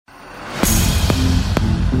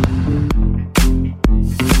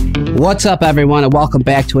What's up, everyone, and welcome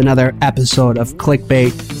back to another episode of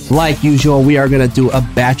Clickbait. Like usual, we are going to do a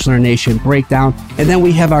Bachelor Nation breakdown, and then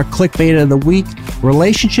we have our Clickbait of the week,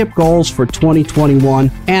 relationship goals for 2021,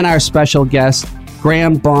 and our special guest,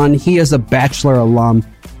 Bunn. He is a Bachelor alum.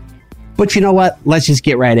 But you know what? Let's just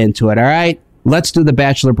get right into it, all right? Let's do the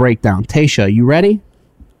Bachelor breakdown. Tayshia, you ready?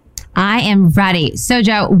 I am ready. So,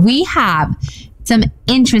 Joe, we have some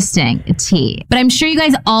interesting tea, but I'm sure you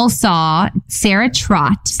guys all saw Sarah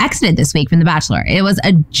Trott exited this week from The Bachelor. It was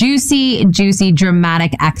a juicy,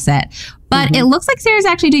 dramatic exit, but it looks like Sarah's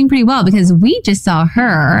actually doing pretty well because we just saw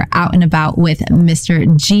her out and about with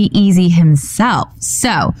Mr. G-Eazy himself.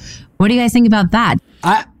 So what do you guys think about that?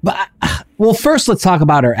 Well, first let's talk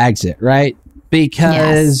about her exit, right?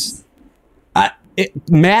 Because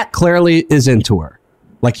Matt clearly is into her.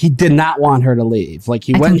 Like, he did not want her to leave. Like,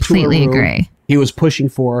 he went to her room. I completely agree. He was pushing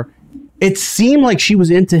for her. It seemed like she was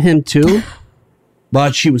into him too,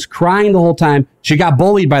 but she was crying the whole time. She got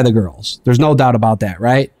bullied by the girls. There's no doubt about that,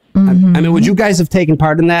 right? I mean, would you guys have taken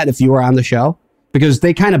part in that if you were on the show? Because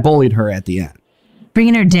they kind of bullied her at the end.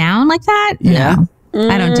 Bringing her down like that? Yeah. No,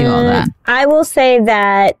 I don't do all that. I will say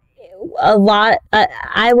that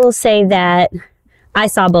I will say that I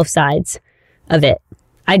saw both sides of it.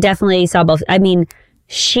 I definitely saw both. I mean,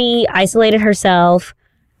 she isolated herself.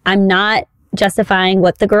 I'm not justifying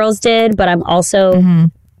what the girls did, but I'm also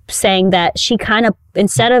saying that she kind of,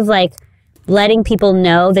 instead of like letting people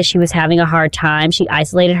know that she was having a hard time, she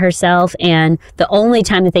isolated herself. And the only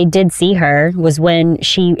time that they did see her was when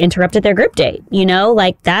she interrupted their group date. You know,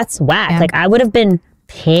 like, that's whack. Yeah. Like, I would have been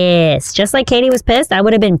pissed. Just like Katie was pissed, I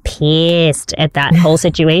would have been pissed at that whole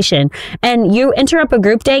situation. And you interrupt a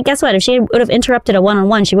group date, guess what? If she would have interrupted a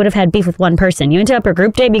one-on-one, she would have had beef with one person. You interrupt a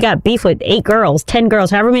group date, you got beef with 8 girls, 10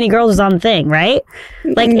 girls, however many girls is on the thing, right?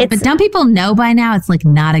 Like, but don't people know by now it's like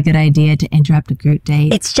not a good idea to interrupt a group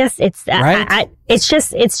date? It's just, right?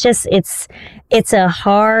 It's a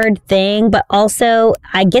hard thing, but also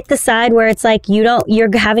I get the side where it's like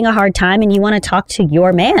you're having a hard time and you want to talk to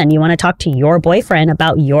your man, you want to talk to your boyfriend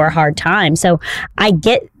about your hard time. So I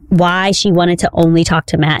get why she wanted to only talk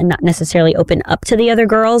to Matt and not necessarily open up to the other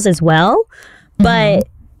girls as well. But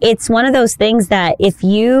it's one of those things that if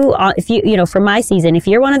you for my season, if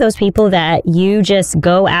you're one of those people that you just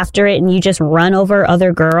go after it and you just run over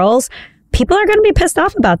other girls, people are going to be pissed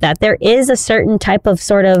off about that. There is a certain type of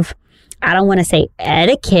sort of, I don't want to say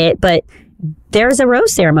etiquette, but there's a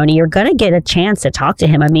rose ceremony. You're going to get a chance to talk to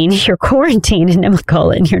him. I mean, you're quarantined in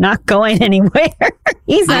Nemacolin. You're not going anywhere.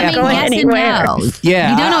 He's not going anywhere. No.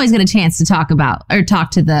 Yeah. You don't always get a chance to talk to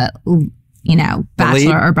the,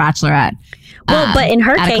 Bachelor or Bachelorette. Well, but in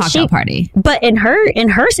her case, but in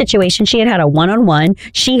her situation, she had a one-on-one.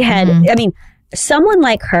 She had, I mean, someone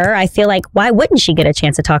like her, I feel like, why wouldn't she get a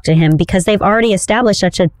chance to talk to him? Because they've already established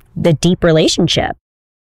the deep relationship.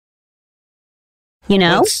 You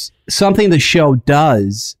know? Something the show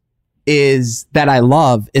does is that I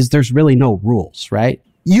love is there's really no rules, right?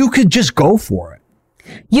 You could just go for it.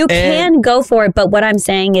 You can go for it, but what I'm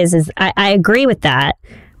saying is I agree with that.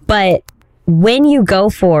 But when you go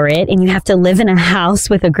for it and you have to live in a house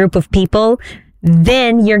with a group of people,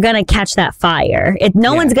 then you're going to catch that fire.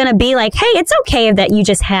 No one's going to be like, hey, it's okay that you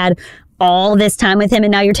just had all this time with him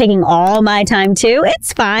and now you're taking all my time too.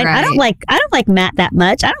 It's fine. Right. I don't like Matt that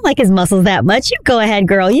much. I don't like his muscles that much. You go ahead,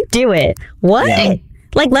 girl. You do it. What? Yeah.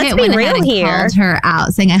 Like, let's be real here. Called her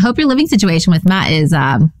out saying, I hope your living situation with Matt is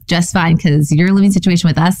just fine because your living situation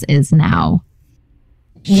with us is now.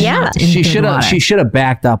 Yeah. She should have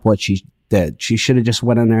backed up what she did. She should have just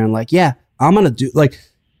went in there and like, yeah, I'm going to do like.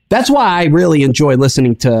 That's why I really enjoy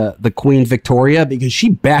listening to the Queen Victoria, because she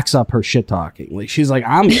backs up her shit talking. Like, she's like,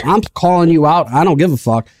 I'm calling you out. I don't give a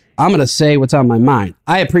fuck. I'm going to say what's on my mind.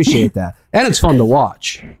 I appreciate that. And it's fun to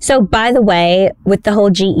watch. So, by the way, with the whole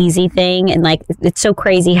G-Eazy thing, and like, it's so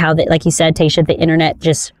crazy how that, like you said, Tayshia, the internet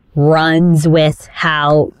just runs with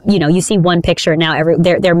how, you see one picture now,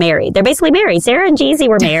 they're married. They're basically married. Sarah and G-Eazy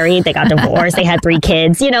were married. They got divorced. They had 3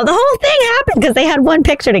 kids. The whole thing happened because they had one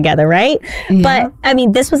picture together, right? Yeah. But I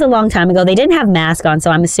mean, this was a long time ago. They didn't have masks on,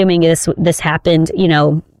 so I'm assuming this happened,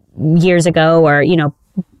 years ago or,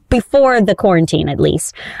 before the quarantine at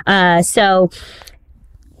least.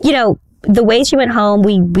 The way she went home,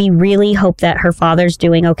 we really hope that her father's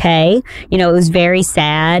doing okay. It was very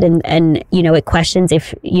sad and it questions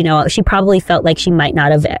if, she probably felt like she might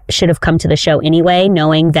not should have come to the show anyway,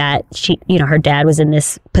 knowing that her dad was in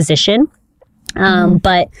this position.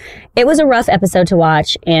 But it was a rough episode to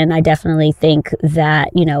watch. And I definitely think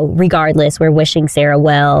that, regardless, we're wishing Sarah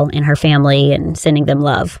well and her family and sending them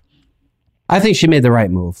love. I think she made the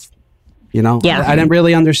right move. Yeah. I didn't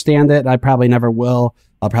really understand it. I probably never will.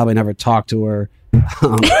 I'll probably never talk to her.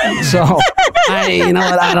 So, you know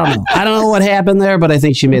what? I don't know. I don't know what happened there, but I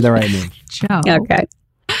think she made the right move. Joe. Okay.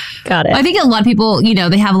 Got it. I think a lot of people,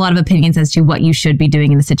 they have a lot of opinions as to what you should be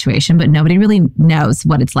doing in the situation, but nobody really knows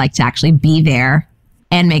what it's like to actually be there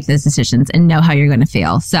and make those decisions and know how you're going to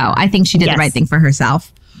feel. So I think she did the right thing for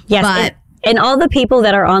herself. Yes. But and all the people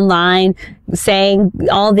that are online saying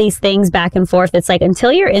all these things back and forth, it's like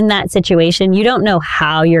until you're in that situation, you don't know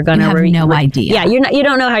how you're going to have no idea. Yeah, you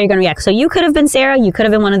don't know how you're going to react. So you could have been Sarah, you could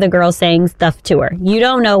have been one of the girls saying stuff to her. You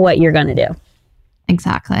don't know what you're going to do.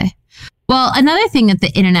 Exactly. Well, another thing that the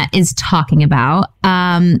internet is talking about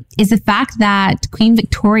is the fact that Queen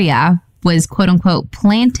Victoria was quote unquote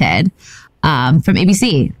planted from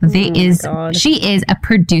ABC. She is a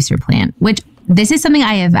producer plant, which this is something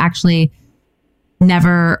I have actually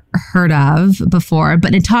never heard of before.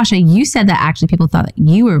 But Natasha, you said that actually people thought that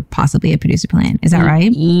you were possibly a producer plant. Is that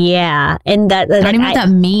right? Yeah. And that I don't even know what that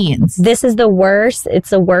means. This is the worst.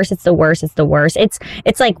 It's the worst. It's the worst. It's the worst.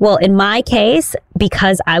 It's like, well, in my case,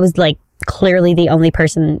 because I was like clearly the only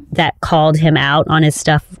person that called him out on his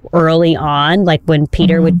stuff early on, like when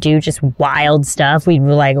Peter would do just wild stuff, we'd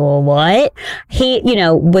be like, well, what?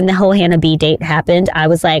 When the whole Hannah B date happened, I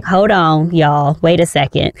was like, hold on, y'all, wait a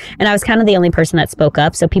second. And I was kind of the only person that spoke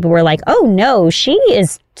up. So people were like, oh no, she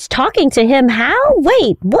is talking to him. How?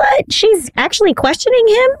 Wait, what? She's actually questioning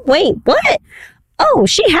him? Wait, what? Oh,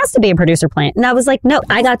 she has to be a producer plant. And I was like, no,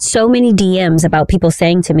 I got so many DMs about people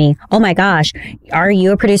saying to me, oh my gosh, are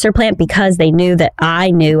you a producer plant? Because they knew that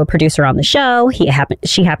I knew a producer on the show.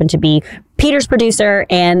 She happened to be Peter's producer.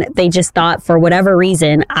 And they just thought for whatever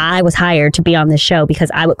reason, I was hired to be on this show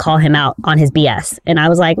because I would call him out on his BS. And I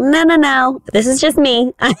was like, no, this is just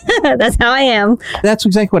me. That's how I am. That's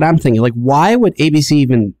exactly what I'm thinking. Like, why would ABC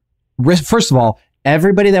even risk? First of all,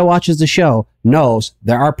 everybody that watches the show knows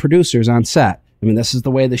there are producers on set. I mean, this is the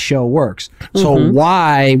way the show works. So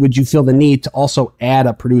why would you feel the need to also add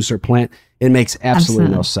a producer plant? It makes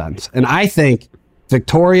absolutely no sense. And I think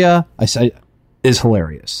Victoria, is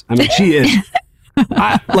hilarious. I mean, she is.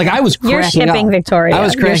 I was cracking You're shipping up. Victoria. I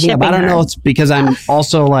was cracking up. I don't know. It's because I'm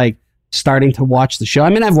also like starting to watch the show. I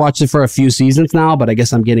mean, I've watched it for a few seasons now, but I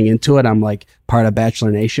guess I'm getting into it. I'm like part of Bachelor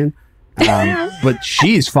Nation. But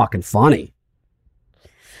she's fucking funny.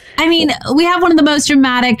 I mean, we have one of the most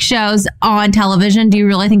dramatic shows on television. Do you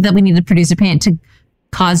really think that we need a producer plant to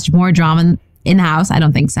cause more drama in the house? I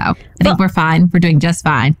don't think so. I think we're fine. We're doing just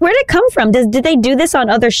fine. Where did it come from? Did they do this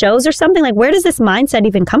on other shows or something? Like, where does this mindset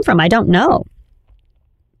even come from? I don't know.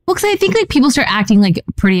 Well, because I think like people start acting like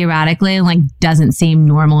pretty erratically and like doesn't seem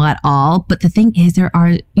normal at all. But the thing is, there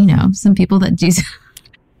are, some people that do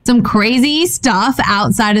some crazy stuff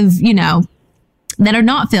outside of, that are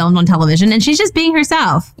not filmed on television, and she's just being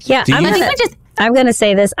herself. Yeah, I'm going to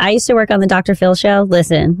say this. I used to work on the Dr. Phil show.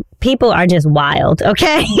 Listen, people are just wild,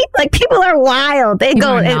 okay? Like, people are wild.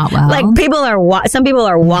 Some people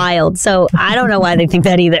are wild. So I don't know why they think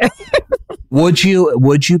that either. Would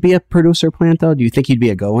you be a producer plant, though? Do you think you'd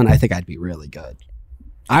be a go one? I think I'd be really good.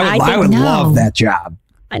 I would love that job.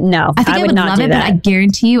 No, I think I would not love do it, that. but I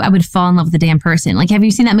guarantee you I would fall in love with the damn person. Like, have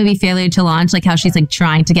you seen that movie Failure to Launch? Like how she's like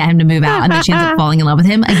trying to get him to move out and then she ends up falling in love with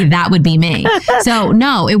him. Like, that would be me. So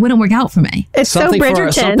no, it wouldn't work out for me. It's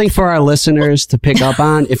something for our listeners to pick up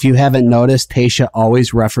on. If you haven't noticed, Tayshia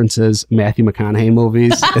always references Matthew McConaughey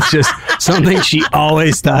movies. It's just something she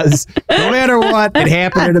always does. No matter what, it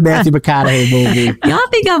happened in a Matthew McConaughey movie. Y'all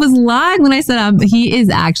think I was lying when I said he is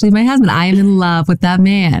actually my husband. I am in love with that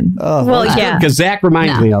man. Oh, well, yeah. Because Zach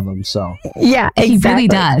reminds me of him, so. Yeah, exactly. He really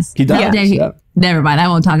does. He does. Yeah. Never mind. I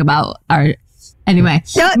won't talk about our. Anyway.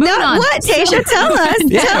 Moving on. What, Tayshia? Tell us.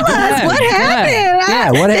 Tell us. What happened?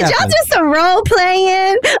 Yeah, what happened? Did y'all do some role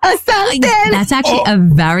playing or something? That's actually a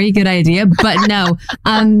very good idea. But no,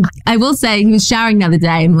 I will say he was showering the other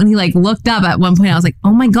day, and when he like looked up at one point, I was like,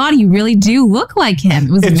 "Oh my god, you really do look like him."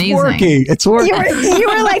 It was amazing. It's working.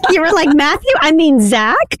 You were like Matthew. I mean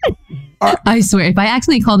Zach. I swear, if I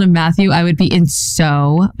actually called him Matthew, I would be in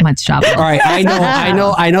so much trouble. All right,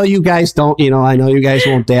 I know you guys don't, I know you guys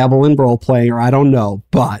won't dabble in role playing, or I don't know,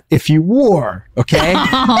 but if you were, okay,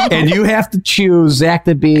 and you have to choose Zach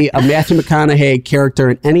to be a Matthew McConaughey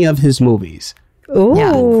character in any of his movies,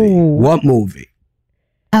 what movie?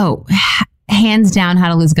 Oh, hands down, How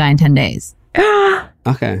to Lose a Guy in 10 Days.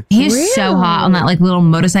 Okay. He's so hot on that like little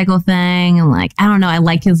motorcycle thing, and like, I don't know, I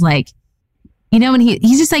like his like, when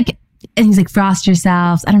he's just like, and he's like, frost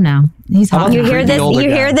yourselves. I don't know. He's hot. You hear this? You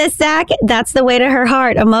hear this, Zach? That's the way to her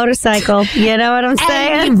heart. A motorcycle. You know what I'm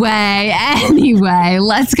saying? Anyway,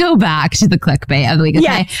 let's go back to the clickbait of the week.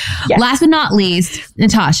 Okay. Yes. Last but not least,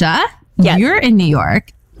 Natasha, you're in New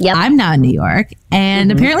York. Yep. I'm now in New York,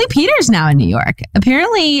 and apparently Peter's now in New York.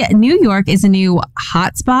 Apparently, New York is a new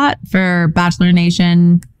hotspot for Bachelor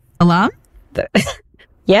Nation alum.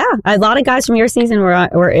 Yeah, a lot of guys from your season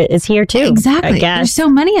is here too. Exactly. There's so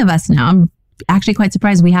many of us now. I'm actually quite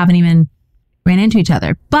surprised we haven't even ran into each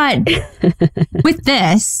other. But with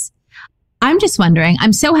this, I'm just wondering,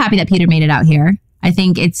 I'm so happy that Peter made it out here. I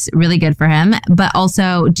think it's really good for him. But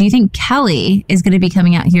also, do you think Kelly is going to be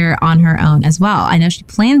coming out here on her own as well? I know she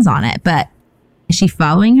plans on it, but is she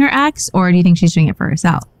following her ex, or do you think she's doing it for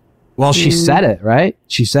herself? Well, she said it, right?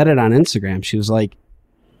 She said it on Instagram. She was like,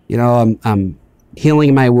 you know, I'm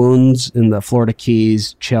healing my wounds in the Florida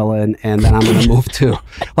Keys, chilling, and then I'm going to move to,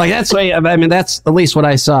 like, that's way, I mean, that's at least what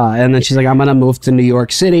I saw. And then she's like, I'm going to move to New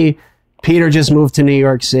York City. Peter just moved to New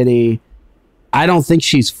York City. I don't think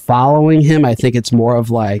she's following him. I think it's more of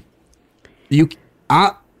like, I'm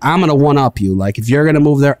going to one up you. Like, if you're going to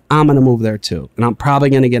move there, I'm going to move there too. And I'm probably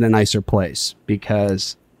going to get a nicer place,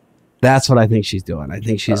 because that's what I think she's doing. I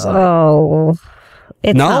think she's like,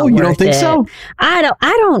 it's no, you don't think so? I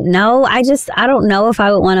don't know. I don't know if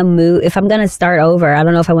I would want to move. If I'm going to start over, I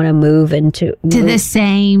don't know if I want to move the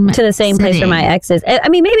same place where my ex is. I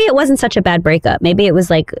mean, maybe it wasn't such a bad breakup. Maybe it was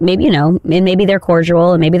like, maybe, you know, and maybe they're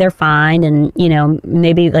cordial and maybe they're fine, and, you know,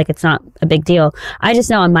 maybe like it's not a big deal. I just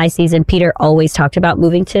know on my season, Peter always talked about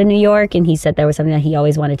moving to New York, and he said there was something that he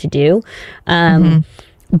always wanted to do.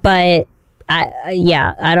 But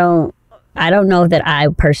I don't know that I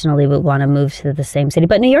personally would want to move to the same city,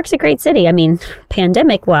 but New York's a great city. I mean,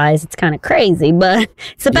 pandemic wise, it's kind of crazy, but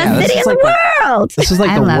it's the best city in the world. This is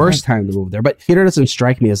like the worst time to move there. But Peter doesn't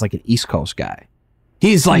strike me as like an East Coast guy.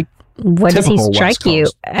 He's like, what does he strike you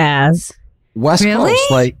as? West Coast,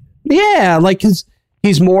 like, yeah, like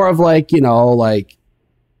he's more of like, you know, like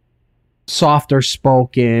softer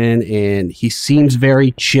spoken, and he seems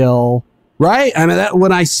very chill. Right? I mean, that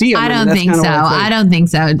when I see him, I don't think so. I don't think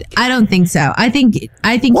so. I think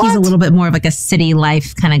he's a little bit more of like a city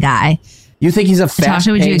life kind of guy. You think he's a fast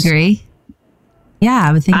Tasha, would you agree? Yeah,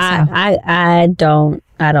 I would think so.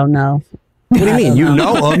 I don't know. What do you mean? You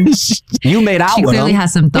know him. You made out with him. She clearly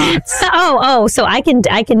has some thoughts. So I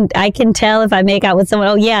can tell if I make out with someone.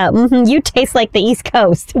 Oh yeah, you taste like the East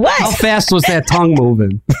Coast. What? How fast was that tongue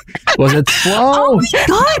moving? Was it slow? Oh my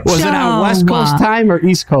God, was it on West Coast time or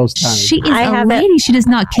East Coast time? She is a lady. She does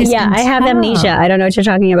not kiss. Yeah, I have amnesia. I don't know what you're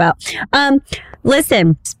talking about.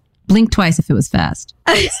 Listen. Blink twice if it was fast.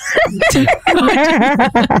 Just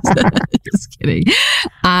kidding.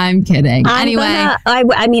 I'm kidding. Anyway.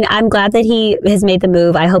 I mean, I'm glad that he has made the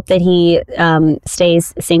move. I hope that he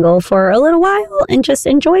stays single for a little while and just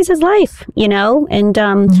enjoys his life, you know,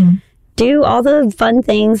 and do all the fun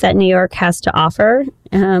things that New York has to offer,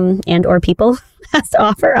 and or people has to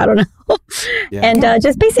offer. I don't know. Yeah. And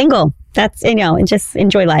just be single. That's, you know, and just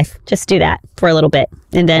enjoy life. Just do that for a little bit,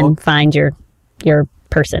 and then find your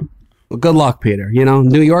person. Well, good luck, Peter. You know,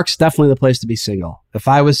 New York's definitely the place to be single. If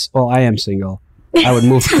I was, well, I am single. I would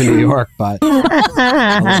move to New York, but...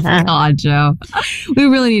 God, Joe. We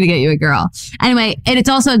really need to get you a girl. Anyway, and it's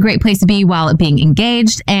also a great place to be while being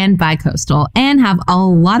engaged and bi-coastal and have a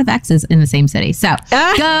lot of exes in the same city. So,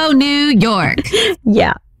 go New York.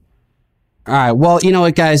 Yeah. All right. Well, you know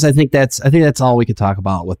what, guys? I think that's all we could talk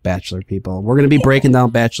about with Bachelor people. We're going to be breaking down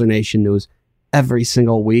Bachelor Nation news every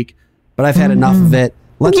single week, but I've had enough of it.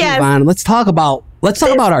 Let's move on. Let's talk about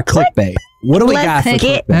our clickbait. What do we got for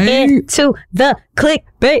clickbait? Let's get into the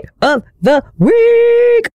clickbait of the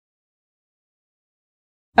week.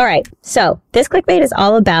 All right. So this clickbait is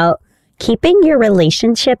all about keeping your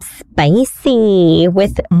relationship spicy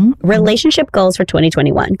with relationship goals for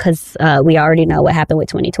 2021, because we already know what happened with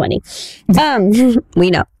 2020.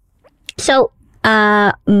 We know. So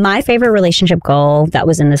my favorite relationship goal that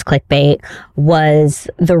was in this clickbait was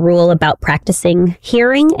the rule about practicing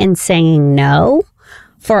hearing and saying no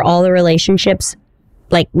for all the relationships,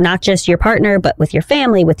 like not just your partner, but with your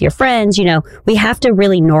family, with your friends. You know, we have to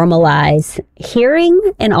really normalize hearing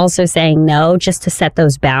and also saying no, just to set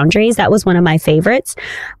those boundaries. That was one of my favorites.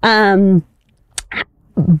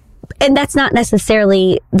 And that's not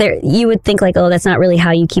necessarily there. You would think like, oh, that's not really how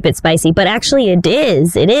you keep it spicy. But actually it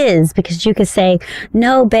is. It is, because you could say,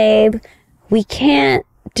 no, babe, we can't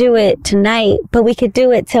do it tonight, but we could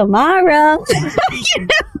do it tomorrow. You know?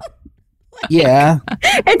 Yeah.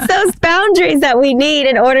 It's those boundaries that we need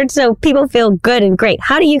in order so people feel good and great.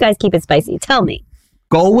 How do you guys keep it spicy? Tell me.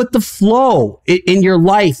 Go with the flow in your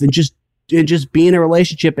life and just be in a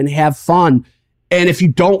relationship and have fun. And if you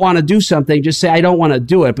don't want to do something, just say, I don't want to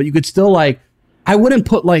do it. But you could still I wouldn't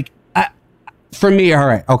put for me, all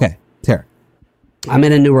right, okay, Tara, I'm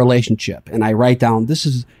in a new relationship and I write down,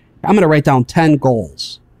 I'm going to write down 10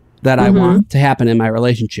 goals that I want to happen in my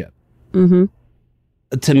relationship.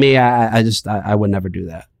 To me, I would never do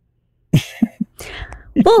that.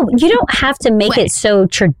 Well, you don't have to make it so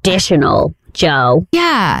traditional, Joe.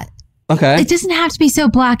 Yeah. Okay. It doesn't have to be so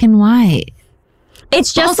black and white.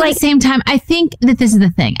 It's just also, like at the same time, I think that this is the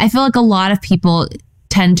thing. I feel like a lot of people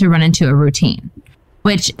tend to run into a routine,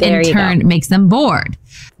 which in turn makes them bored.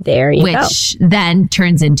 There you go. Which then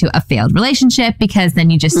turns into a failed relationship because then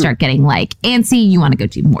you just start getting like antsy. You want to go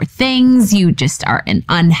do more things. You just are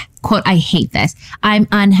quote, I hate this. I'm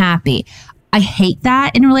unhappy. I hate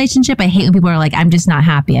that in a relationship. I hate when people are like, I'm just not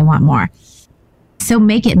happy. I want more. So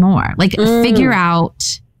make it more. Like figure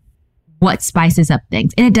out what spices up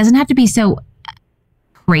things. And it doesn't have to be so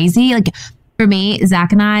crazy. Like for me,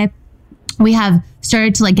 Zach and I, we have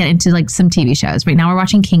started to like get into like some TV shows. Right now we're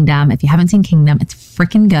watching Kingdom. If you haven't seen Kingdom, it's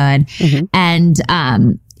freaking good. And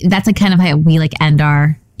that's like kind of how we like end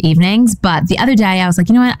our evenings. But the other day I was like,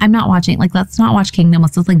 you know what? I'm not watching. Like, let's not watch Kingdom.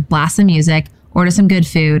 Let's just like blast some music, order some good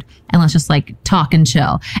food, and let's just like talk and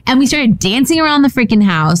chill. And we started dancing around the freaking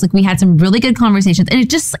house. Like we had some really good conversations. And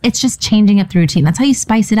it's just changing up the routine. That's how you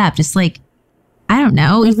spice it up. Just like, I don't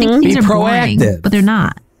know. You think things are boring, but they're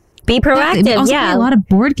not. Be proactive. Also play a lot of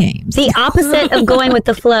board games. The opposite of going with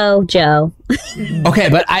the flow, Joe. Okay,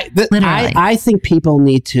 but I think people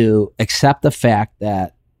need to accept the fact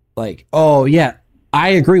that, like, oh yeah, I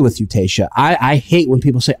agree with you, Tayshia. I hate when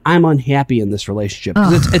people say I'm unhappy in this relationship.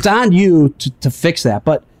 'Cause it's on you to fix that.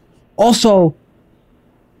 But also,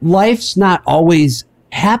 life's not always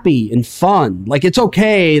happy and fun. Like, it's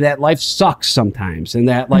okay that life sucks sometimes and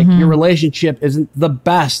that like your relationship isn't the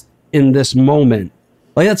best in this moment.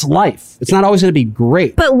 Like, that's life. It's not always going to be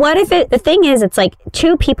great. But what if the thing is, it's like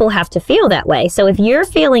two people have to feel that way. So if you're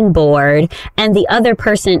feeling bored and the other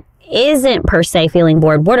person isn't per se feeling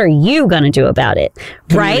bored, what are you going to do about it?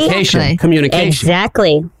 Communication. Right? Communication.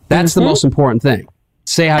 Exactly. That's the most important thing.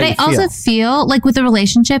 Say how you feel. But I also feel like with a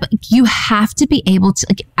relationship, you have to be able to,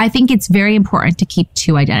 like, I think it's very important to keep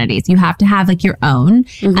two identities. You have to have like your own,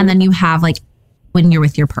 and then you have like when you're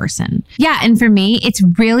with your person. Yeah. And for me, it's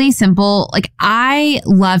really simple. Like, I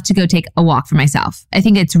love to go take a walk for myself. I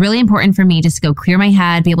think it's really important for me just to go clear my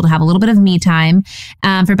head, be able to have a little bit of me time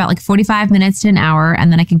for about like 45 minutes to an hour.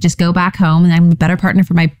 And then I can just go back home and I'm a better partner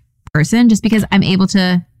for my person just because I'm able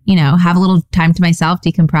to, you know, have a little time to myself,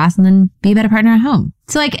 decompress, and then be a better partner at home.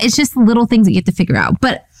 So like, it's just little things that you have to figure out.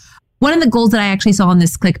 But one of the goals that I actually saw in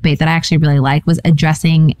this clickbait that I actually really liked was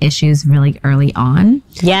addressing issues really early on.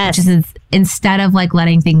 Yes. Which is instead of like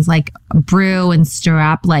letting things like brew and stir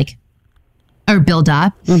up, like, or build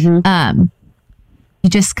up, you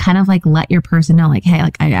just kind of like let your person know, like, hey,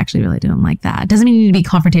 like, I actually really don't like that. It doesn't mean you need to be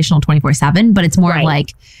confrontational 24/7, but it's more of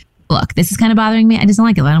like, look, this is kind of bothering me. I just don't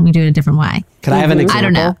like it. Why don't we do it a different way? Can I have an example? I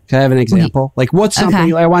don't know. Can I have an example? Like, what's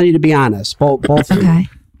something, I want you to be honest, both of you.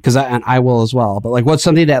 Because I will as well. But like, what's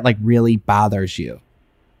something that like really bothers you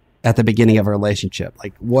at the beginning of a relationship?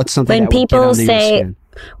 Like, what's something when that would get under your skin?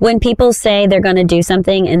 When people say they're going to do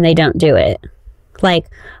something and they don't do it, like,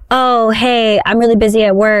 oh, hey, I'm really busy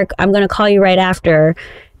at work. I'm going to call you right after,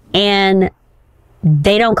 and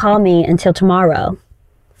they don't call me until tomorrow.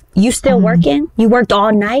 You still working? You worked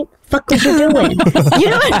all night? Fuck was you doing? You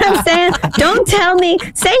know what I'm saying? Don't tell me.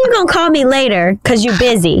 Say you're going to call me later because you're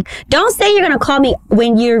busy. Don't say you're going to call me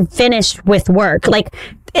when you're finished with work. Like,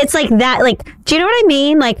 it's like that. Like, do you know what I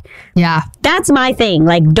mean? Like, yeah, that's my thing.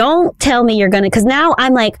 Like, don't tell me you're going to, because now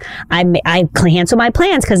I'm like, I cancel my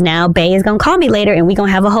plans because now Bae is going to call me later and we going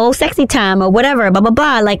to have a whole sexy time or whatever, blah, blah,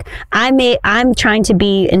 blah. Like, I'm trying to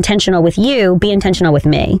be intentional with you, be intentional with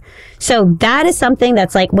me. So that is something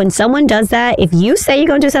that's like, when someone does that, if you say you're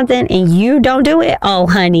going to do something and you don't do it, oh,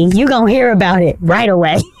 honey, you going to hear about it right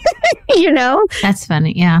away. You know? That's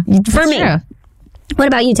funny. Yeah. For me. True. What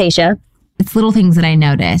about you, Tayshia? It's little things that I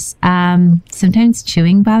notice. Sometimes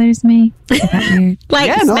chewing bothers me. Is that weird?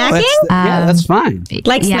 Like smacking? That's fine.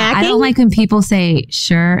 Like smacking? I don't like when people say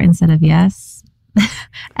sure instead of yes.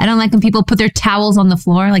 I don't like when people put their towels on the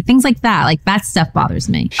floor. Like things like that. Like that stuff bothers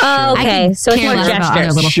me. Sure. Oh, okay. So it's more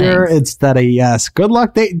gestures. Sure, instead of yes. Good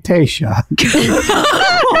luck dating Tayshia.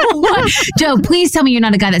 Joe, please tell me you're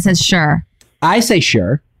not a guy that says sure. I say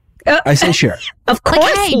sure. I say sure. Of course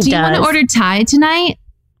like, hey, do you want to order Thai tonight?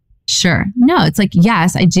 Sure. No, it's like,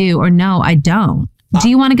 yes, I do. Or no, I don't. Do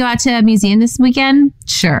you want to go out to a museum this weekend?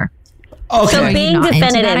 Sure. Okay. So being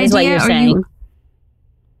definitive is what you're saying.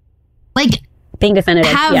 Like, being definitive.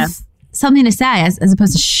 Have something to say as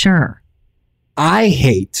opposed to sure. I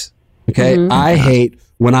hate, I hate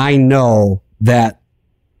when I know that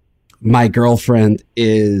my girlfriend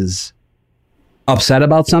is upset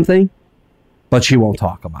about something but she won't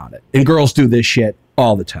talk about it. And girls do this shit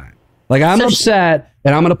all the time. Like, I'm upset,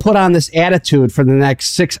 and I'm going to put on this attitude for the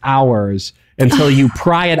next 6 hours until you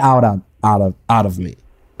pry it out of me.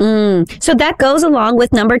 So that goes along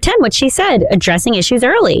with number 10, what she said, addressing issues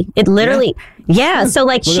early. It literally, so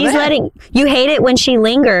like she's letting, you hate it when she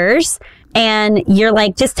lingers and you're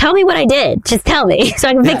like, just tell me what I did. Just tell me so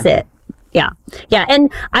I can fix it. Yeah.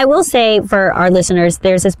 And I will say for our listeners,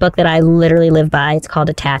 there's this book that I literally live by. It's called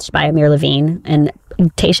Attached by Amir Levine. And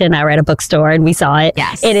Tayshia and I were at a bookstore and we saw it.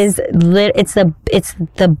 Yes. It is, it's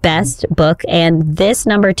the best book. And this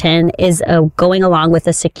number 10 is going along with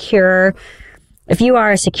a secure, if you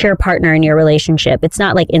are a secure partner in your relationship, it's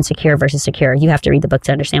not like insecure versus secure. You have to read the book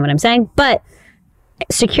to understand what I'm saying. But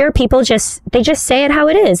secure people they just say it how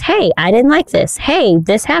it is. Hey, I didn't like this. Hey,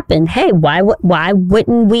 this happened. Hey, why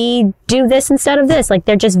wouldn't we do this instead of this? Like,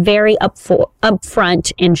 they're just very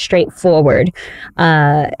upfront and straightforward.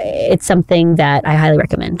 It's something that I highly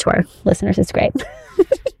recommend to our listeners. It's great.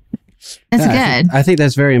 That's good. I think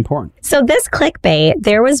that's very important. So this clickbait,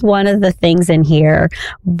 there was one of the things in here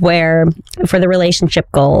where for the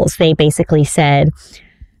relationship goals, they basically said,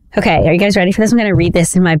 okay, are you guys ready for this? I'm going to read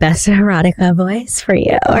this in my best erotica voice for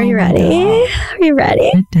you. Are you ready? Are you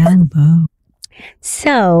ready?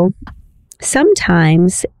 So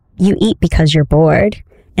sometimes you eat because you're bored,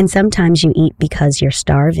 and sometimes you eat because you're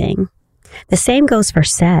starving. The same goes for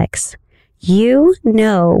sex. You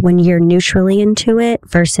know when you're neutrally into it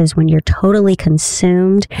versus when you're totally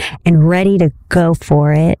consumed and ready to go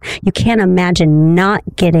for it. You can't imagine not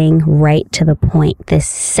getting right to the point this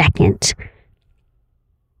second.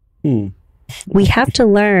 We have to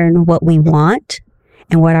learn what we want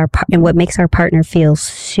and what makes our partner feel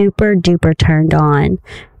super duper turned on.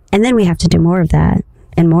 And then we have to do more of that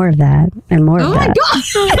and more of that and more of that.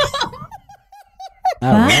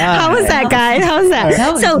 Oh my God. How was that, guys? How was that?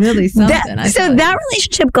 That was really something. So that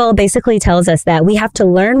relationship goal basically tells us that we have to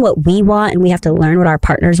learn what we want and we have to learn what our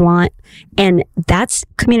partners want. And that's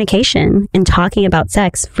communication and talking about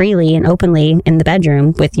sex freely and openly in the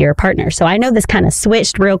bedroom with your partner. So I know this kind of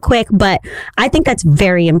switched real quick, but I think that's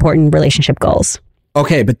very important relationship goals.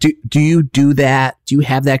 Okay, but do you do that? Do you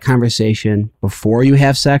have that conversation before you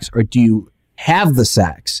have sex, or do you have the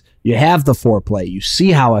sex? You have the foreplay, you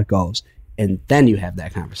see how it goes, and then you have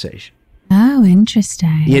that conversation. Oh,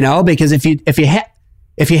 interesting. You know, because if you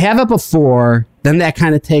have it before, then that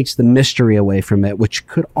kind of takes the mystery away from it, which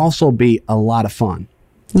could also be a lot of fun.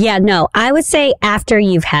 Yeah, no, I would say after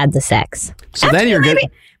you've had the sex. So then you're good.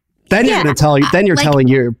 Then you're going to tell you. Then you're telling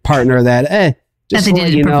your partner that, just that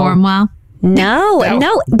they didn't perform well. No,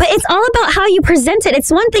 but it's all about how you present it. It's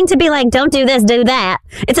one thing to be like, don't do this, do that.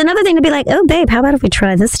 It's another thing to be like, oh, babe, how about if we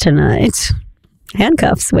try this tonight?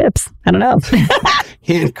 Handcuffs, whips. I don't know.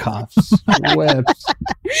 Handcuffs, whips.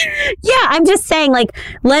 Yeah, I'm just saying, like,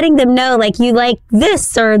 letting them know, like, you like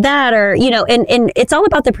this or that, or, you know, and it's all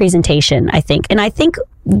about the presentation, I think. And I think,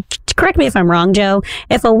 correct me if I'm wrong, Joe,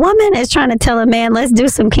 if a woman is trying to tell a man, let's do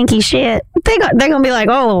some kinky shit, they're going to be like,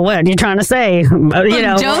 oh, what are you trying to say? You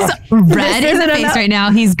know, Joe's red in the face right now.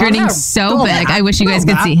 He's grinning so big. I wish you guys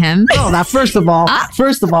could see him. No, now, first of all,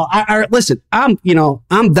 listen, I'm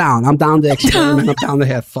down. I'm down to experiment. I'm down to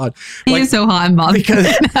have fun. He is so hot and bothered. Because,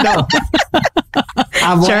 no.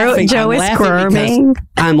 Joe is squirming.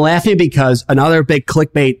 I'm laughing because another big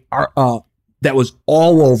clickbait that was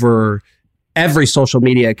all over every social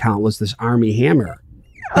media account was this Army Hammer.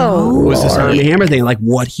 This Army Hammer thing, like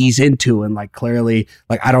what he's into, and like clearly,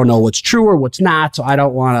 like I don't know what's true or what's not, so I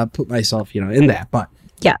don't want to put myself, in that. But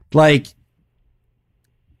yeah, like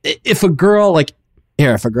if a girl's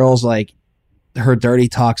like her dirty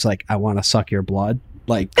talks, like I want to suck your blood,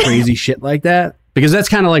 like crazy shit like that, because that's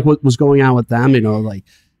kind of like what was going on with them, like.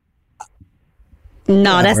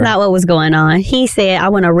 No, that's not what was going on. He said, I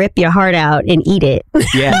want to rip your heart out and eat it.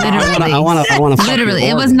 Yeah, literally. I want to literally.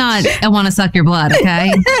 It was not, I want to suck your blood, okay?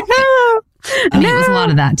 I mean, it was a lot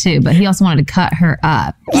of that too, but he also wanted to cut her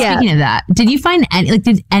up. Yeah. Speaking of that,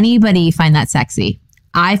 did anybody find that sexy?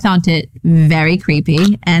 I found it very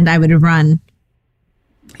creepy, and I would run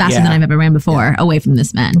faster than I've ever ran before away from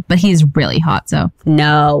this man. But he's really hot, so.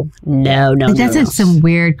 No. That's some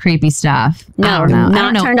weird, creepy stuff. No, I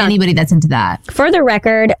don't know anybody that's into that. For the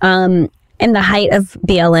record, in the height of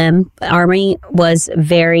BLM, Army was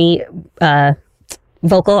very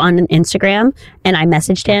vocal on Instagram, and I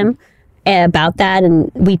messaged him about that,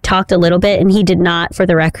 and we talked a little bit, and he did not, for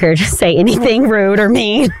the record, say anything rude or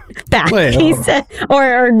mean back. He said,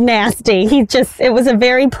 or nasty. It was a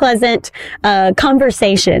very pleasant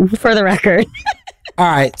conversation, for the record. All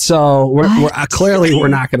right, so we're clearly we're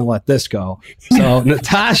not going to let this go. So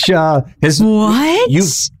Natasha has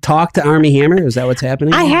You've talked to Armie Hammer? Is that what's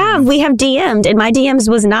happening? I have. We have DM'd, and my DMs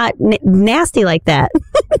was not nasty like that.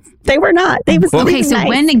 They were not. They was okay. So nice.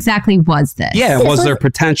 When exactly was this? Yeah, was there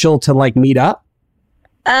potential to like meet up?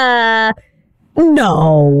 No,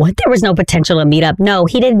 there was no potential to meet up. No,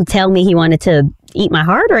 he didn't tell me he wanted to eat my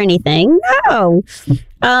heart or anything. No.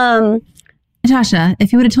 Natasha,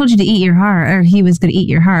 if he would have told you to eat your heart, or he was going to eat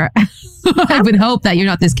your heart, I would hope that you're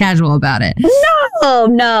not this casual about it.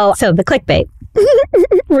 No. So the clickbait.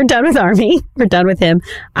 We're done with Armie. We're done with him.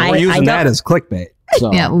 We're using that as clickbait.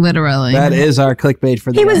 So yeah, literally. That is our clickbait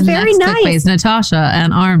for the He was very nice. Clickbait is Natasha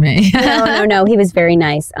and Armie. No. He was very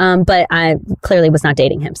nice. But I clearly was not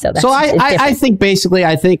dating him. So that's I think basically,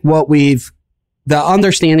 what the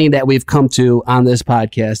understanding that we've come to on this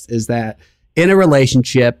podcast is that in a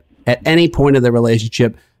relationship, at any point of the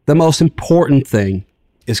relationship, the most important thing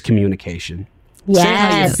is communication. Yes. Say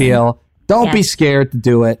how you feel. Don't be scared to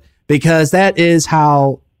do it, because that is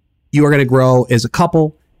how you are going to grow as a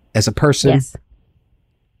couple, as a person,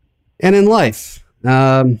 and in life.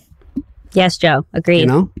 Yes, Joe. Agreed. You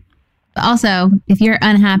know? Also, if you're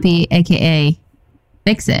unhappy, aka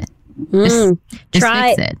fix it. Just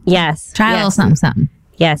fix it. Yes. Try a little something.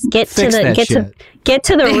 Yes, get to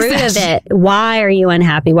the root of it. Why are you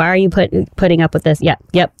unhappy? Why are you putting up with this?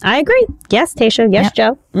 Yep. I agree. Yes, Tayshia. Yes,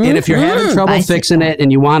 Joe. And if you're having trouble fixing it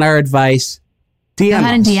and you want our advice,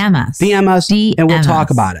 DM us, and we'll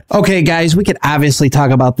talk about it. Okay, guys, we could obviously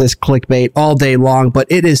talk about this clickbait all day long, but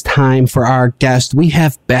it is time for our guest. We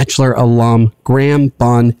have Bachelor alum Graham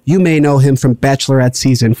Bunn. You may know him from Bachelorette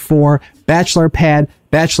Season 4, Bachelor Pad,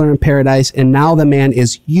 Bachelor in Paradise, and now the man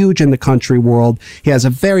is huge in the country world. He has a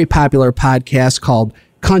very popular podcast called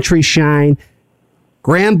Country Shine.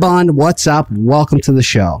 Graham Bunn, what's up? Welcome to the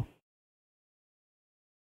show.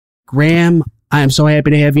 Graham, I am so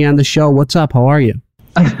happy to have you on the show. What's up? How are you?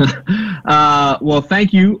 Well,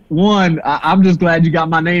 thank you. One, I'm just glad you got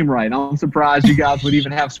my name right. I'm surprised you guys would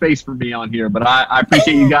even have space for me on here, but I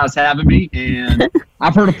appreciate you guys having me. And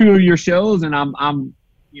I've heard a few of your shows, and I'm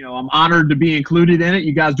honored to be included in it.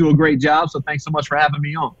 You guys do a great job, so thanks so much for having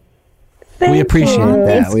me on. We appreciate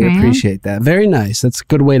that. We appreciate that. Very nice. That's a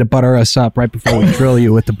good way to butter us up right before we drill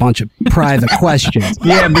you with a bunch of private questions.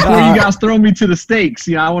 Yeah, before you guys throw me to the stakes,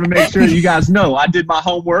 I want to make sure you guys know I did my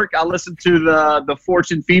homework. I listened to the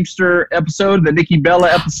Fortune Feimster episode, the Nikki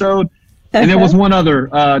Bella episode, and there was one other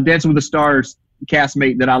Dancing with the Stars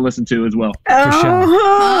castmate that I listened to as well.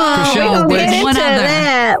 Chriselle, wait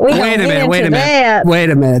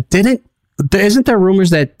a minute. Isn't there rumors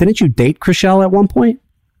didn't you date Chriselle at one point?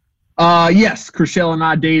 Yes, Chriselle and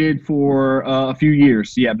I dated for a few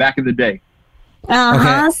years. Yeah, back in the day.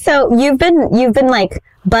 Okay. So you've been like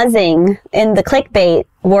buzzing in the clickbait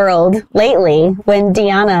world lately when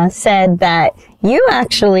Deanna said that you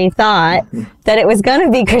actually thought that it was going to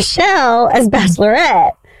be Chriselle as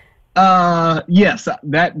Bachelorette. Yes,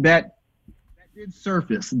 that did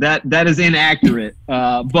surface. That is inaccurate.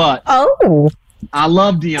 But I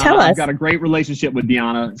love Deanna. I've got a great relationship with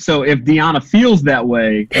Deanna. So if Deanna feels that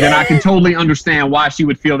way, then I can totally understand why she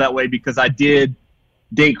would feel that way, because I did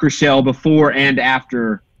date Chriselle before and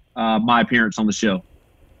after my appearance on the show.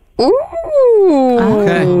 Ooh.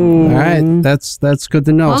 Okay. All right. That's good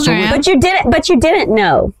to know. Well, but you didn't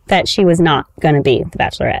know that she was not going to be the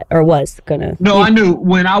Bachelorette, or was going to. No, I knew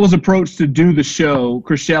when I was approached to do the show.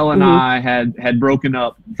 Chriselle and I had broken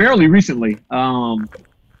up fairly recently.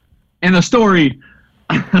 And the story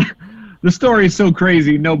is so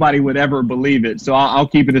crazy, nobody would ever believe it. So I'll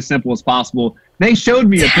keep it as simple as possible. They showed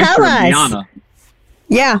me a picture of Deanna.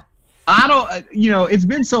 Yeah. I don't, it's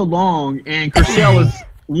been so long, and Chriselle is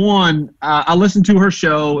one. I listened to her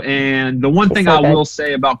show, and the one thing I will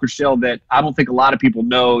say about Chriselle that I don't think a lot of people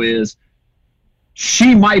know is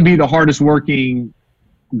she might be the hardest working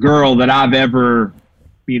girl that I've ever,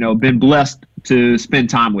 been blessed to spend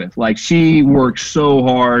time with. Like, she works so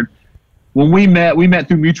hard. When we met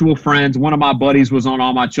through mutual friends. One of my buddies was on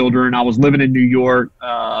All My Children. I was living in New York,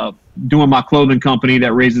 doing my clothing company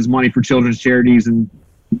that raises money for children's charities. And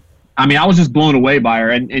I mean, I was just blown away by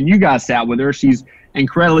her. And you guys sat with her. She's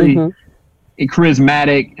incredibly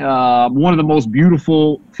charismatic, one of the most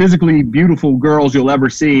physically beautiful girls you'll ever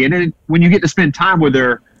see. And then when you get to spend time with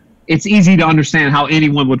her, it's easy to understand how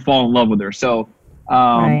anyone would fall in love with her. So,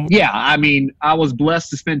 yeah, I mean, I was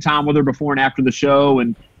blessed to spend time with her before and after the show.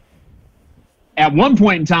 And at one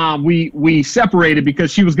point in time, we separated because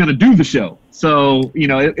she was going to do the show. So,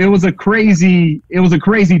 it was a crazy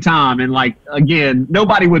time. And like, again,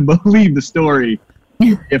 nobody would believe the story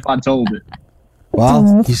if I told it.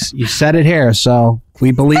 Well, you said it here. So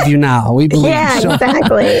We believe you now. We believe Yeah, you. So,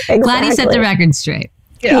 exactly. Glad he set the record straight.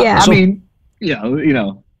 Yeah. I mean, you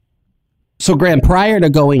know. So Graham, prior to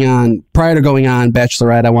going on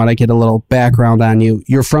Bachelorette, I want to get a little background on you.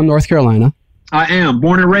 You're from North Carolina. I am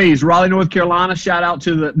born and raised Raleigh, North Carolina. Shout out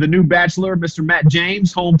to the new Bachelor, Mr. Matt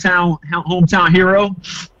James, hometown hero.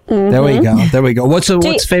 Mm-hmm. There we go. What's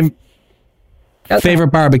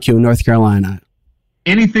favorite barbecue in North Carolina?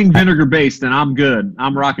 Anything vinegar based, and I'm good.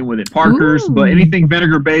 I'm rocking with it. Parker's, but anything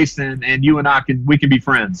vinegar based, and you and we can be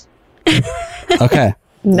friends. Okay.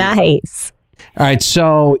 Nice. All right.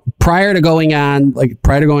 So prior to going on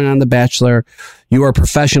The Bachelor, you were a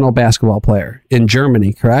professional basketball player in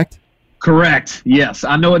Germany, correct? Correct. Yes.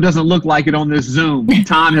 I know it doesn't look like it on this Zoom.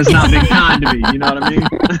 Time has not been kind to me. You know what I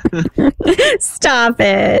mean? Stop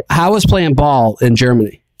it. How was playing ball in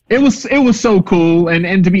Germany? It was so cool.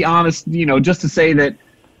 And to be honest, you know, just to say that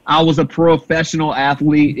I was a professional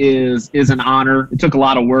athlete is an honor. It took a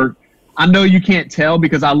lot of work. I know you can't tell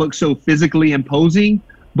because I look so physically imposing,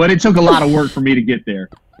 but it took a lot of work for me to get there.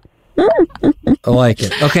 I like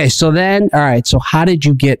it. Okay. So then, all right. So how did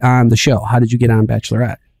you get on the show? How did you get on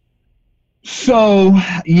Bachelorette? So,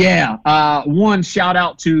 one shout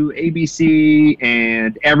out to ABC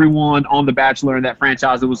and everyone on The Bachelor and that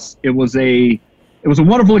franchise. It was a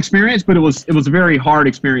wonderful experience, but it was a very hard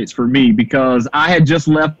experience for me because I had just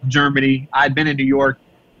left Germany. I'd been in New York,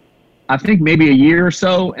 I think maybe a year or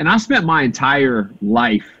so, and I spent my entire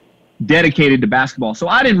life dedicated to basketball. So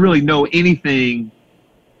I didn't really know anything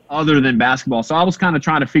other than basketball. So I was kind of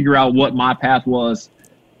trying to figure out what my path was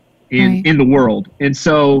in the world. And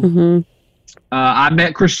so I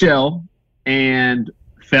met Chriselle and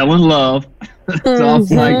fell in love. So I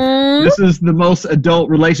was like, this is the most adult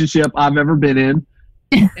relationship I've ever been in.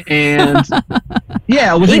 And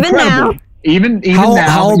yeah, it was Even incredible. now? Even How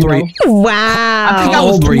now. old were you? Wow. I think How I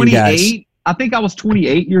was old were you guys? 28. I think I was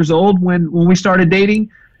 28 years old when we started dating.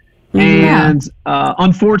 And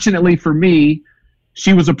unfortunately for me,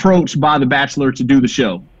 she was approached by The Bachelor to do the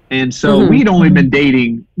show. And so we'd only been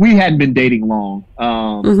dating. We hadn't been dating long.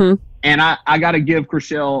 And I got to give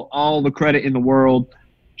Chriselle all the credit in the world.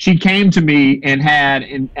 She came to me and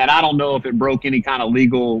I don't know if it broke any kind of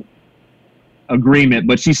legal agreement,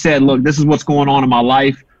 but she said, look, this is what's going on in my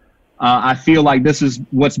life. I feel like this is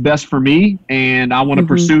what's best for me, and I want to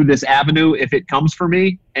pursue this avenue if it comes for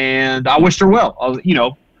me. And I wished her well.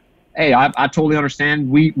 Hey, I totally understand.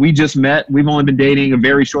 We just met. We've only been dating a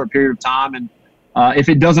very short period of time, and if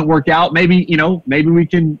it doesn't work out, maybe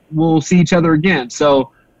we'll see each other again.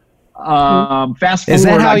 So fast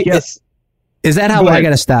forward, I guess. Is that how I got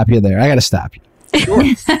to stop you there? I got to stop you. Sure.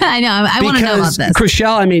 I know. I want to know about this.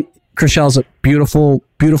 Chriselle's a beautiful,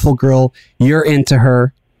 beautiful girl. You're into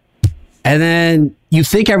her. And then you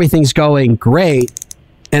think everything's going great.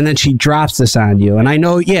 And then she drops this on you. And I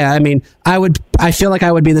know, I feel like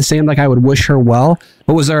I would be the same. Like I would wish her well.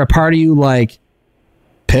 But was there a part of you like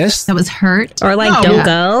pissed? That was hurt? Or like, don't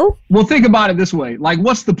go? Well, think about it this way. Like,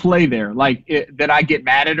 what's the play there? Like that I get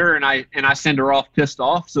mad at her and I send her off pissed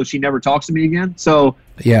off so she never talks to me again. So,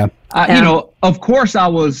 of course I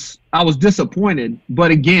was disappointed.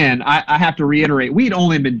 But again, I have to reiterate, we'd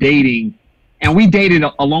only been dating. And we dated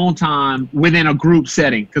a long time within a group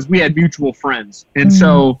setting because we had mutual friends. And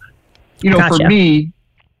so, for me,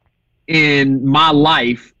 in my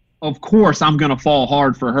life, of course, I'm going to fall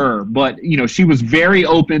hard for her. But, she was very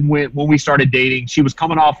open when we started dating. She was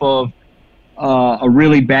coming off of a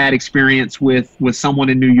really bad experience with someone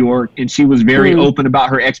in New York. And she was very open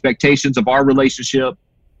about her expectations of our relationship.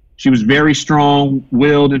 She was very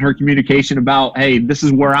strong-willed in her communication about, hey, this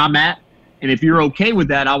is where I'm at. And if you're okay with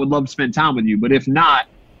that, I would love to spend time with you. But if not,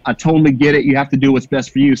 I totally get it. You have to do what's best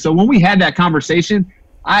for you. So when we had that conversation,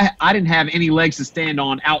 I didn't have any legs to stand